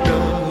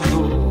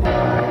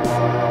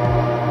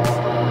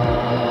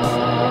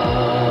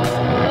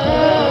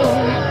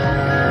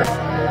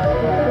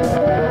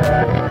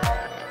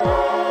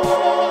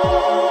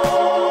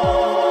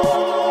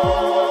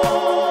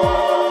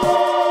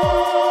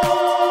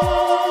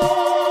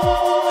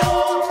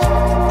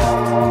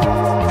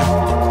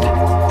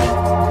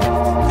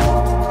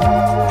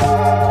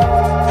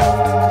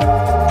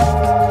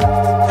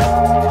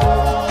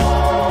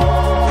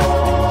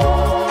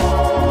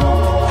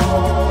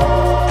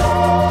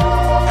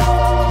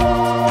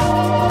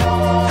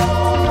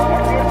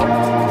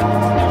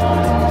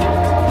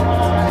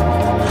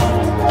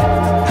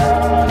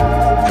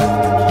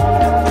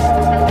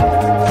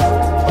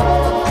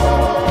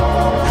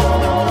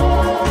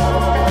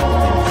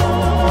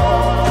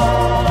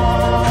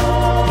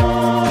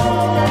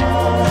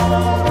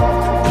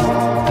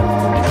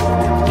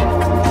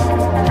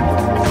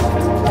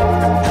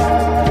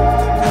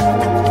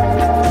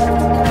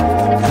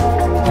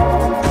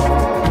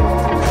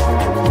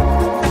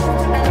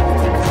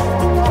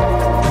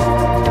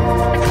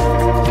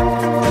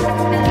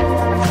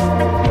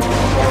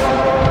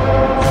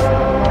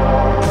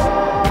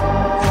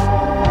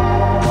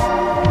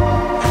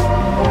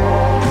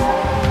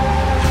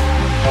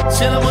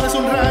 Si el amor es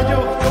un rayo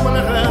como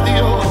la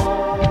radio,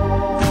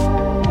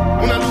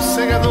 una luz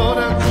cegadora